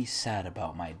 Would they be sad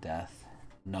about my death?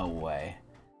 No way.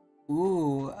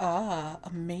 Ooh,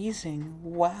 amazing.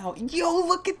 Wow. Yo,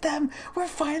 look at them! We're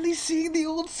finally seeing the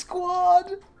old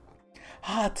squad!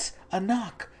 Hots, a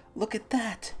knock. Look at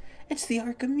that. It's the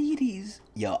Archimedes.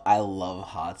 Yo, I love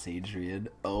Hots, Adrian.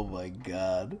 Oh my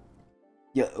god.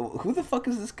 Yo, who the fuck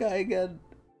is this guy again?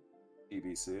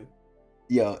 BBC.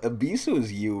 Yo, Abisu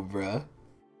is you, bruh.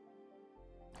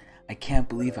 I can't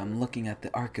believe I'm looking at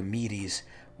the Archimedes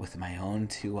with my own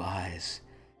 2 eyes.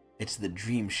 It's the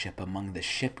dream ship among the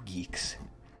ship geeks.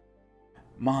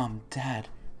 Mom, Dad,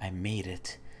 I made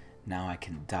it. Now I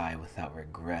can die without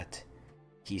regret.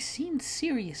 He seemed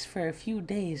serious for a few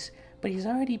days, but he's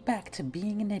already back to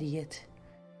being an idiot.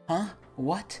 Huh?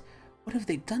 What? What have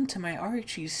they done to my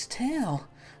Archie's tail?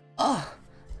 Ugh!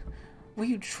 Were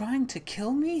you trying to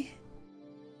kill me?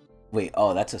 Wait,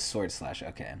 oh, that's a sword slash,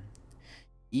 okay.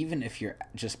 Even if you're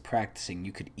just practicing,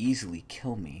 you could easily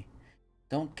kill me.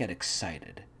 Don't get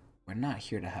excited. We're not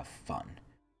here to have fun.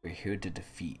 We're here to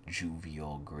defeat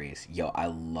Jovial Grace. Yo, I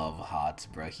love Hots,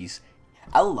 bro.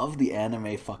 I love the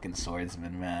anime fucking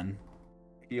swordsman, man.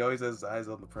 He always has his eyes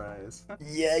on the prize.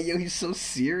 Yeah, yo, he's so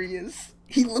serious.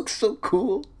 He looks so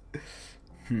cool.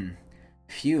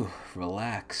 Phew,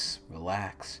 relax,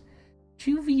 relax.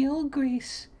 Jovial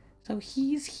Grace, so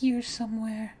he's here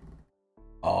somewhere.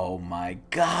 Oh my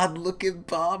god, look at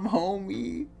Bomb,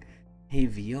 homie. Hey,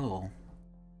 Viol.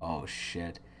 Oh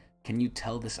shit. Can you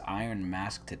tell this Iron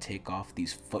Mask to take off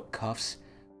these foot cuffs?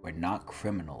 We're not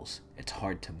criminals. It's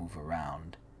hard to move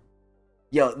around.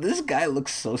 Yo, this guy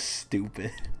looks so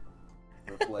stupid.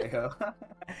 Reflejo.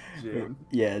 Jin.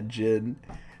 Yeah, Jin.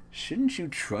 Shouldn't you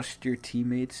trust your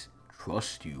teammates?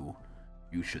 Trust you?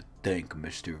 You should thank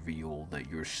Mr. Viol that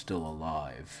you're still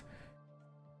alive.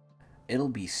 It'll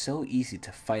be so easy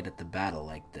to fight at the battle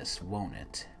like this, won't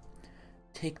it?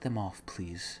 Take them off,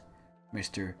 please.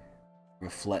 Mr.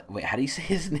 Wait, how do you say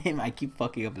his name? I keep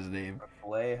fucking up his name.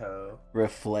 Reflejo.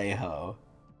 Reflejo.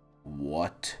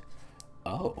 What?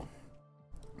 Oh.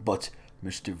 But,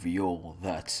 Mr. Viol,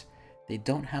 they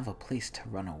don't have a place to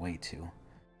run away to.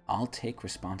 I'll take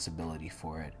responsibility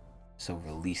for it, so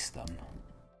release them.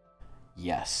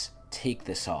 Yes, take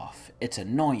this off. It's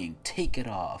annoying. Take it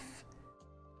off.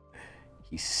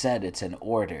 He said it's an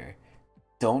order.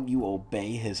 Don't you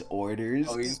obey his orders?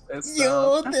 Oh, he's pissed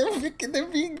Yo, off. they're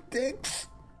being dicks.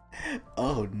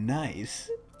 Oh, nice.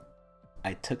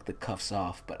 I took the cuffs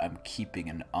off, but I'm keeping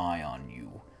an eye on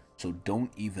you. So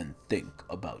don't even think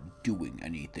about doing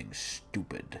anything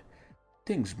stupid.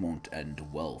 Things won't end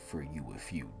well for you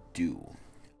if you do.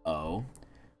 Oh?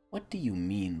 What do you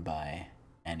mean by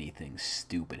anything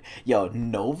stupid? Yo,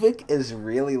 Novik is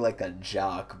really like a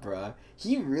jock, bruh.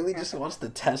 He really just wants to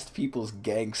test people's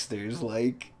gangsters.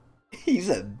 Like, he's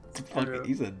a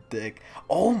dick.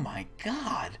 Oh my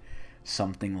god.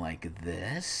 Something like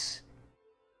this?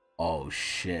 Oh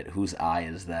shit, whose eye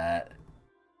is that?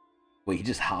 Wait, he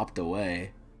just hopped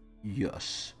away.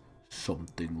 Yes,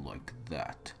 something like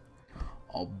that.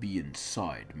 I'll be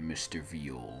inside, Mr.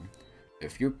 Viol.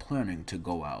 If you're planning to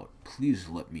go out, please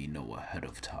let me know ahead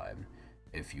of time.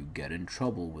 If you get in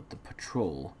trouble with the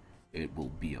patrol, it will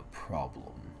be a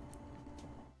problem.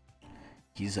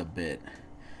 He's a bit...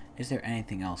 Is there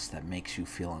anything else that makes you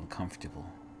feel uncomfortable?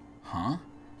 Huh?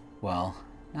 Well,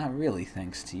 not really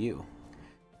thanks to you.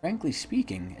 Frankly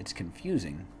speaking, it's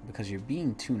confusing, because you're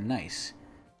being too nice.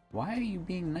 Why are you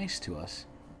being nice to us?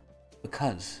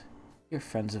 Because you're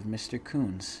friends of Mr.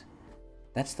 Coons.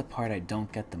 That's the part I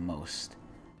don't get the most.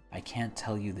 I can't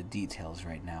tell you the details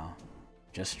right now.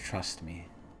 Just trust me.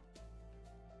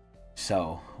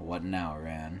 So, what now,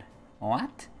 Ran?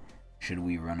 What? Should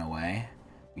we run away?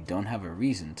 We don't have a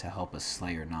reason to help a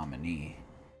Slayer nominee.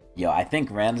 Yo, I think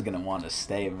Ran's gonna want to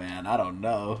stay, man. I don't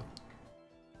know.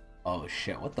 Oh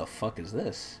shit, what the fuck is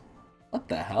this? What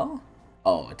the hell?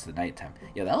 Oh, it's the nighttime.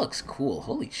 Yo, that looks cool.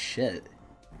 Holy shit.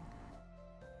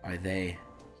 Are they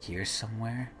here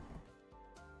somewhere?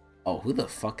 Oh, who the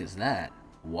fuck is that?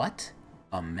 What?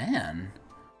 A man?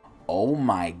 Oh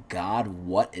my god,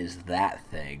 what is that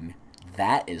thing?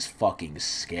 That is fucking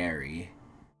scary.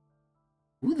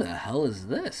 Who the hell is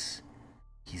this?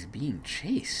 He's being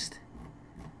chased.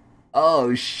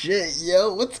 Oh shit,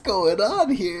 yo, what's going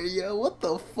on here, yo? What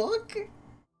the fuck?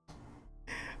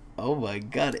 Oh my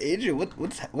god, Adrian,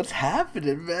 what's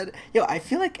happening, man? Yo, I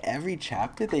feel like every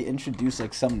chapter they introduce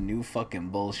like some new fucking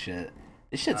bullshit.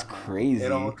 This shit's crazy.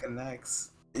 It all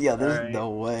connects. Yeah, there's no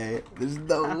way. There's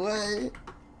no way.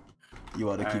 You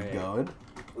want to keep going?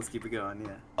 Let's keep it going.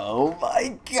 Yeah. Oh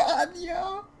my god,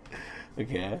 yo.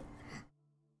 Okay.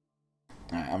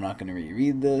 Alright, I'm not gonna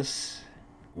reread this.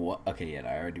 What? Okay, yeah,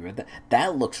 I already read that.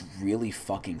 That looks really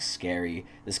fucking scary.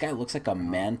 This guy looks like a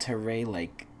manta ray,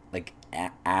 like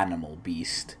animal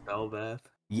beast. Belveth.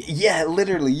 Yeah,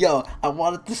 literally, yo. I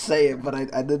wanted to say it, but I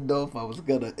didn't know if I was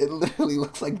gonna. It literally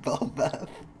looks like Belveth.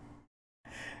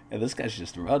 And this guy's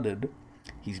just running.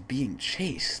 He's being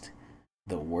chased.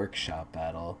 The workshop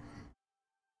battle.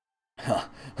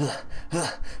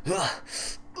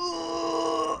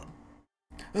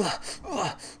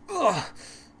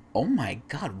 Oh my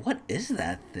god, what is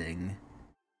that thing?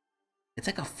 It's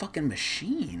like a fucking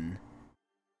machine.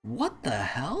 What the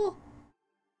hell?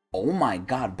 Oh my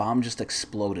god, bomb just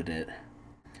exploded it.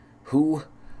 Who?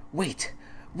 Wait,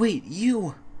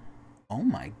 you. Oh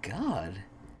my god.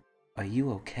 Are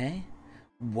you okay?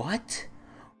 What?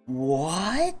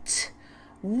 What?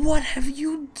 What have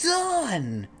you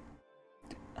done?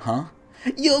 Huh?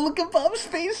 Yo, look at Bob's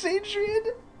face, Adrian.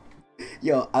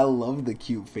 Yo, I love the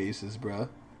cute faces, bro.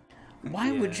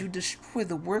 Why would you destroy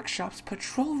the workshop's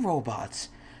patrol robots?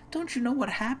 Don't you know what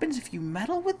happens if you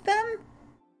meddle with them?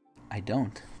 I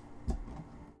don't.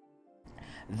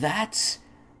 That's...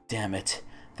 Damn it.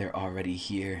 They're already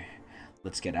here.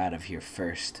 Let's get out of here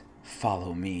first.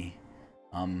 Follow me.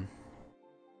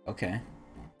 Okay.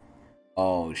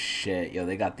 Oh, shit. Yo,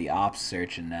 they got the ops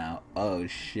searching now. Oh,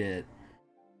 shit.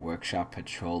 Workshop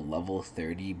Patrol level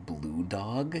 30 Blue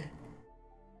Dog?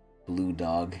 Blue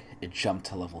Dog. It jumped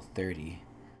to level 30.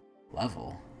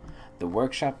 Level? The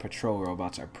Workshop Patrol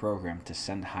robots are programmed to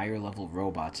send higher level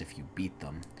robots if you beat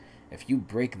them. If you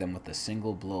break them with a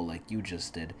single blow like you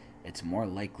just did, it's more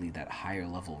likely that higher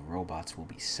level robots will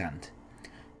be sent.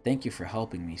 Thank you for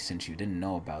helping me since you didn't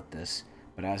know about this,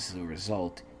 but as a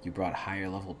result, you brought higher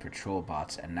level patrol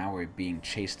bots and now we're being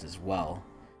chased as well.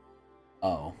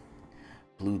 Oh.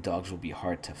 Blue dogs will be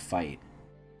hard to fight.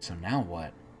 So now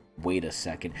what? Wait a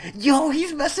second. Yo,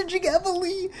 he's messaging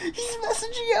Emily! He's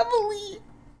messaging Emily!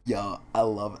 Yo, I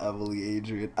love Emily,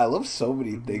 Adrian. I love so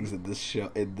many things in this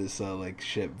show, in this, like,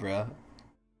 shit, bruh.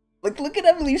 Like, look at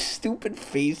Emily's stupid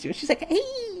face, yo. She's like,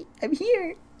 hey, I'm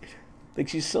here. Like,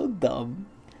 she's so dumb.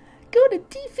 Go to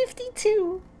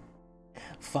D52.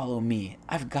 Follow me.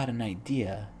 I've got an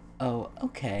idea. Oh,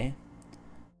 okay.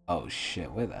 Oh,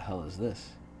 shit. Where the hell is this?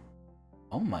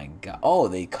 Oh, my God. Oh,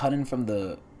 they cut in from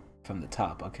the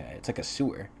top. Okay. It's like a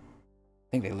sewer. I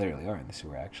think they literally are in the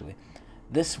sewer, actually.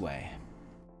 This way.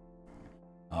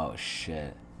 Oh,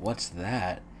 shit. What's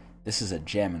that? This is a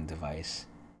jamming device.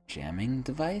 Jamming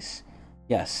device?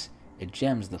 Yes, it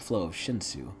jams the flow of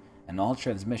Shinsu and all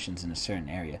transmissions in a certain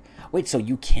area. Wait, so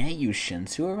you can't use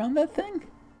Shinsu around that thing?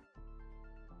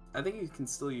 I think you can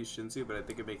still use Shinsu, but I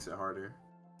think it makes it harder.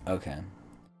 Okay.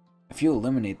 If you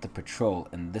eliminate the patrol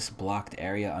in this blocked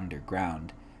area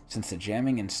underground, since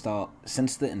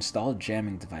the installed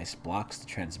jamming device blocks the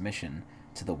transmission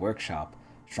to the workshop,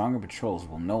 stronger patrols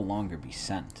will no longer be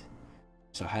sent.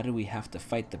 So how do we have to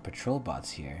fight the patrol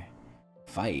bots here?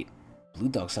 Fight? Blue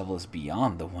Dog's level is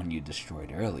beyond the one you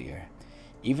destroyed earlier.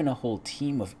 Even a whole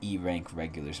team of E-rank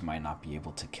regulars might not be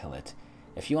able to kill it.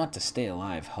 If you want to stay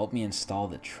alive, help me install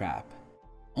the trap.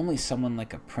 Only someone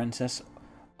like a Princess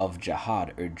of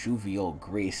Jihad or Jovial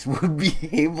Grace would be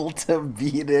able to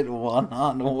beat it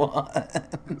one-on-one.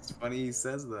 It's funny he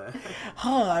says that.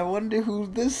 Huh, I wonder who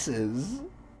this is.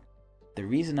 The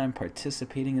reason I'm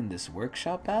participating in this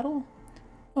workshop battle?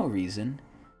 No reason.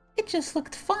 It just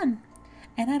looked fun.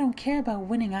 And I don't care about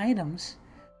winning items.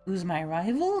 Who's my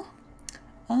rival?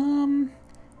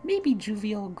 Maybe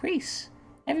Jovial Grace.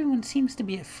 Everyone seems to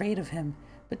be afraid of him,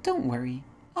 but don't worry,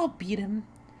 I'll beat him.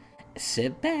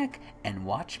 Sit back and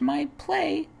watch my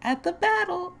play at the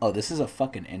battle. Oh, this is a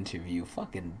fucking interview.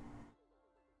 Fucking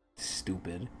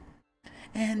stupid.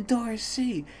 And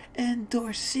Dorsey, and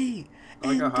Dorsey, I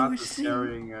like and how Haas is Dorsey.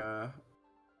 carrying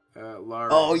Lara.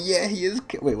 Oh yeah, he is.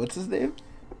 Wait, what's his name?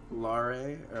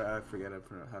 Lara, or I forget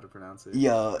how to pronounce it.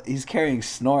 Yo, he's carrying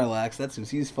Snorlax. That's what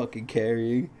he's fucking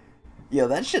carrying. Yo,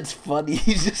 that shit's funny.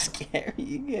 He's just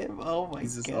carrying him. Oh my god.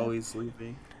 He's just always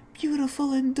sleeping.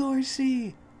 Beautiful and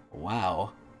Dorsey.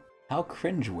 Wow. How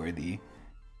cringeworthy.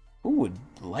 Who would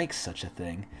like such a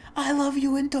thing? I love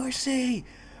you, Dorsey.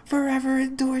 Forever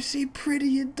in Dorsey.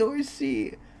 Pretty in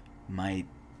Dorsey. My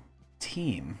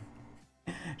team.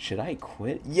 Should I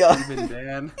quit? Yo. Even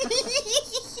Dan.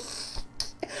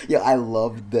 Yeah, I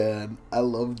love Dan. I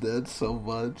love Dan so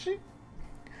much.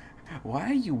 Why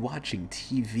are you watching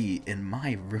TV in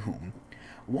my room?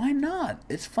 Why not?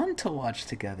 It's fun to watch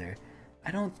together.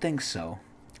 I don't think so.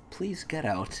 Please get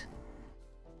out.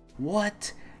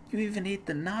 What? You even ate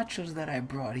the nachos that I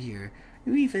brought here.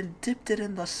 You even dipped it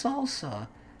in the salsa.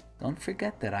 Don't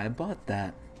forget that I bought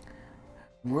that.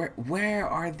 Where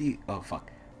are the... Oh,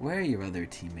 fuck. Where are your other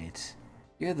teammates?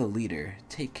 You're the leader.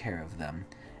 Take care of them.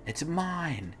 It's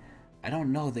mine. I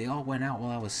don't know. They all went out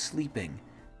while I was sleeping.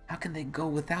 How can they go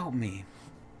without me?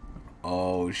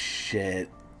 Oh, shit.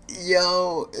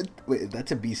 Yo. Wait,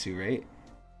 that's a Bisu, right?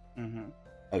 Mm-hmm.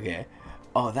 Okay.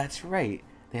 Oh, that's right.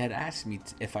 They had asked me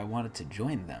if I wanted to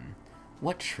join them.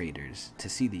 What traders? To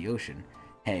see the ocean.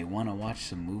 Hey, wanna watch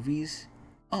some movies?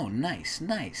 Oh, nice,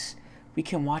 nice. We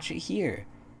can watch it here.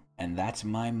 And that's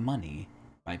my money.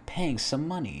 By paying some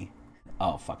money.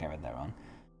 Oh, fuck, I read that wrong.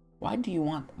 What do you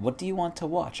want to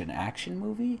watch? An action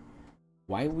movie?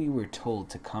 Why we were told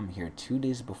to come here 2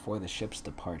 days before the ship's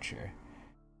departure.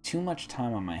 Too much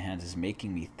time on my hands is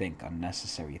making me think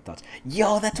unnecessary thoughts.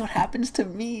 Yo, that's what happens to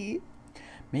me!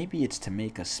 Maybe it's to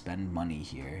make us spend money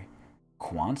here.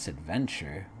 Quant's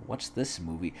Adventure? What's this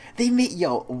movie?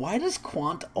 Yo, why does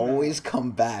Quant always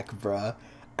come back, bruh?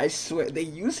 I swear, they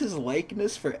use his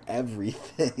likeness for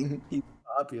everything. He's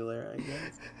popular, I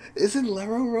guess. Isn't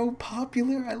Leroro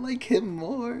popular? I like him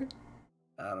more.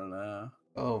 I don't know.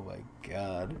 Oh my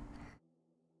god.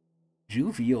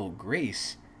 Jovial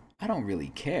Grace? I don't really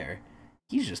care.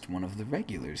 He's just one of the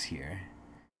regulars here.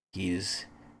 He's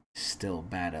still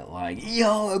bad at lying.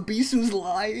 Yo, Abisu's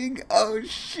lying? Oh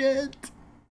shit!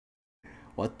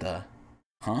 What the?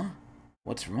 Huh?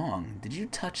 What's wrong? Did you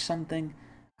touch something?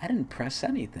 I didn't press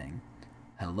anything.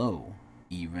 Hello,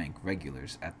 E-rank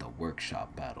regulars at the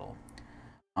workshop battle.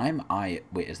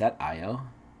 Wait, is that Io?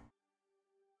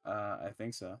 I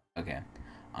think so. Okay.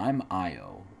 I'm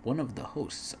Io, one of the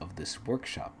hosts of this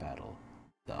workshop battle.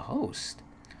 The host?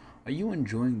 Are you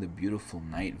enjoying the beautiful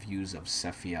night views of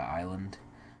Cephia Island?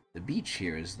 The beach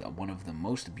here is one of the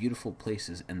most beautiful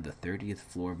places in the 30th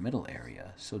floor middle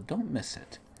area, so don't miss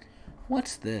it.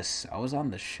 What's this? I was on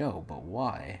the show, but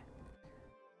why?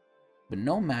 But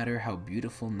no matter how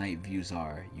beautiful night views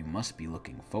are, you must be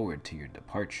looking forward to your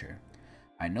departure.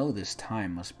 I know this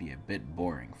time must be a bit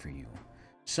boring for you.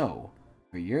 So,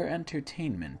 for your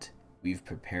entertainment, we've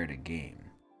prepared a game.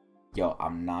 Yo,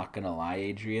 I'm not gonna lie,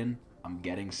 Adrian. I'm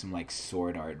getting some, like,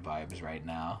 Sword Art vibes right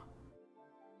now.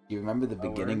 Do you remember the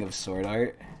beginning of Sword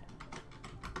Art?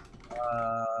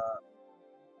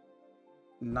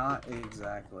 Not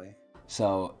exactly.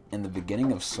 So, in the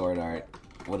beginning of Sword Art,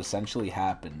 what essentially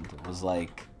happened was,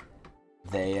 like,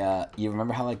 they, you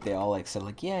remember how, like, they all, like, said,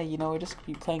 like, yeah, you know, we're just gonna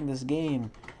be playing this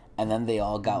game, and then they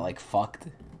all got, like, fucked?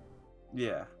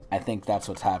 Yeah. I think that's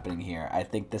what's happening here. I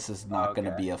think this is not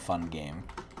gonna be a fun game.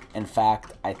 In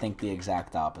fact, I think the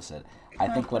exact opposite. I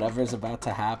think whatever's about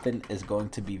to happen is going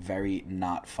to be very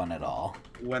not fun at all.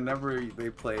 Whenever they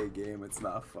play a game, it's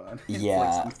not fun. It's Yeah.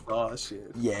 like some Saw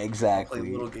shit. Yeah, exactly. Play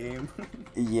a little game.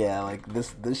 Yeah, like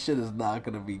this shit is not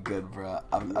gonna be good, bro.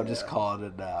 I'm just calling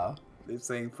it now. They're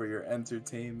saying for your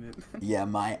entertainment. Yeah,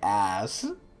 my ass.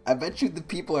 I bet you the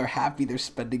people are happy they're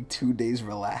spending 2 days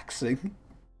relaxing.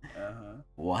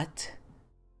 What?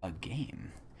 A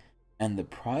game. And the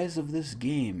prize of this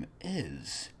game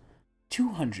is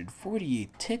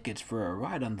 248 tickets for a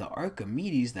ride on the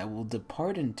Archimedes that will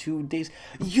depart in 2 days.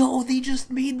 Yo, they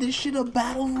just made this shit a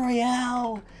battle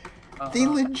royale. They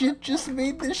legit just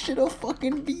made this shit a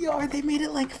fucking VR. They made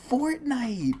it like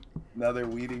Fortnite. Now they're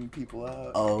weeding people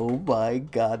out. Oh my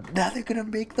god. Now they're gonna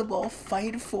make them all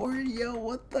fight for it. Yo,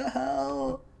 what the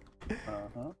hell?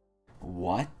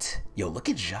 What? Yo, look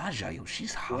at Jaja. Yo,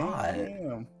 she's hot.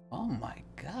 Damn. Oh my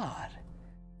god.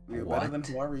 You're better than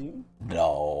who are you?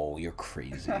 No, you're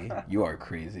crazy. You are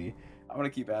crazy. I'm gonna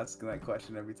keep asking that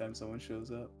question every time someone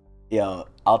shows up. Yo,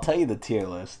 I'll tell you the tier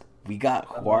list. We got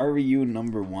Huaryu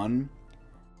number 1.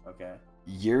 Okay.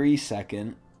 Yuri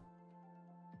 2nd.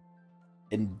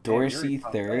 And Dorsey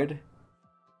 3rd.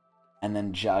 And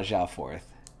then Jaja 4th.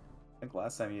 I think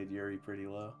last time you had Yuri pretty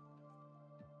low.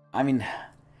 I mean,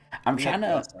 I'm trying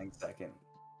to... Second.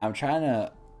 I'm trying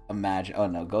to imagine... Oh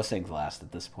no, Goseng's last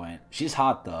at this point. She's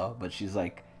hot though, but she's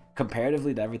like...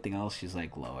 Comparatively to everything else, she's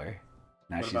like lower.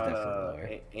 Now what she's about,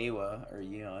 definitely lower. Awa or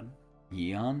Yeon?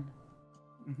 Yeon?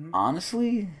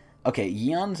 Honestly... Okay,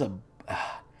 Yeon's a...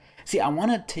 See, I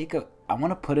want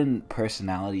to put in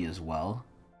personality as well.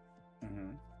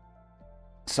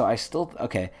 So I still...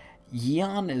 Okay,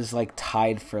 Yeon is like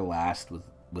tied for last with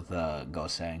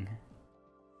Goseng.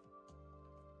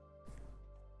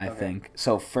 I think.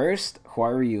 So first,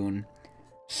 Hwaryun.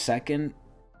 Second,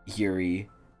 Yuri.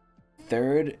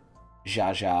 Third,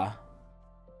 Jaja.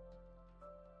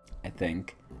 I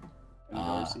think. And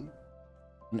Dorsey?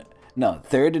 No,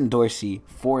 third in Dorsey.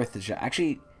 Fourth is...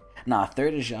 Actually, nah,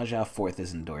 third is Jaja. Fourth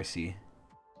is in Dorsey.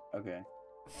 Okay.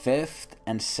 Fifth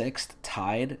and sixth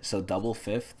tied, so double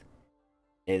fifth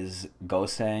is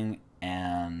Gosang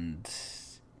and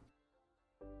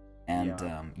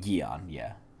Yeon,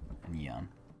 yeah, and Yeon.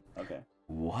 Okay.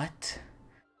 What?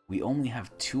 We only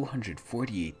have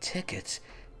 248 tickets.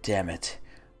 Damn it.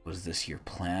 Was this your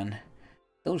plan?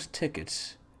 Those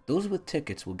with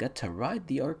tickets will get to ride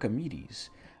the Archimedes.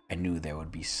 I knew there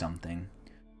would be something.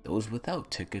 Those without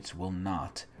tickets will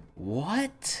not.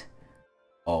 What?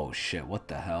 Oh shit, what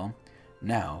the hell?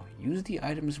 Now, use the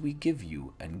items we give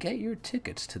you and get your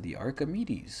tickets to the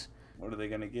Archimedes. What are they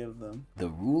gonna give them? The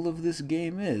rule of this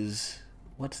game is...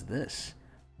 What's this?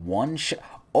 One shot...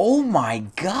 Oh my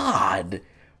god!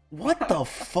 What the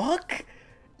fuck?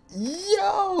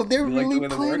 Yo, they're You really like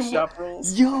the playing... workshop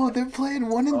rules? Yo, they're playing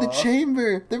one in the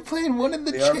chamber. They're playing one in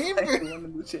the chamber. One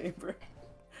in the chamber.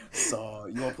 So,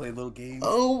 you wanna play a little game?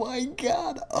 Oh my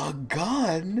god, a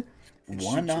gun?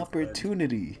 One your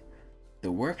opportunity.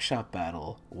 The workshop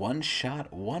battle. One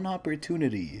shot, one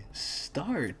opportunity.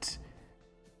 Start.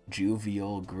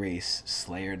 Jovial Grace,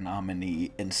 Slayer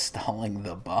nominee, installing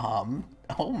the bomb.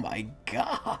 Oh my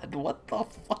god, what the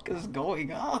fuck is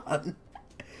going on?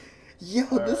 Yo,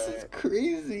 this is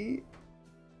crazy.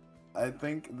 I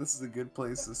think this is a good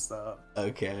place to stop.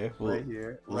 Okay, right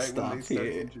here. We'll right stop when they start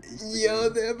to here. introduce the Yo,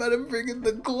 game. they're about to bring in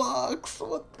the Glocks.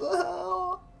 What the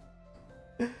hell?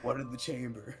 What in the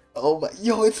chamber? Oh my,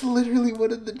 yo, it's literally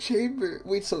one in the chamber.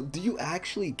 Wait, so do you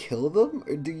actually kill them,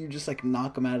 or do you just like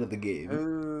knock them out of the game?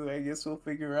 Ooh, I guess we'll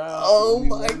figure out. Oh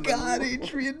We'll my learn the god, rules.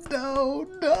 Adrian,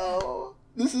 no.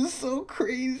 This is so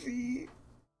crazy.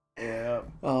 Yeah.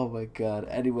 Oh my god,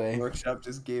 anyway. Workshop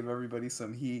just gave everybody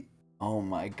some heat. Oh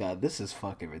my god, this is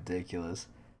fucking ridiculous.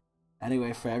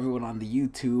 Anyway, for everyone on the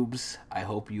YouTubes, I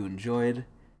hope you enjoyed.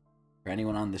 For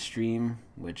anyone on the stream,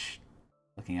 which...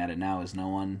 looking at it now is no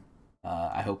one.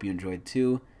 I hope you enjoyed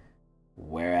too.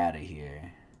 We're out of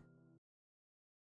here.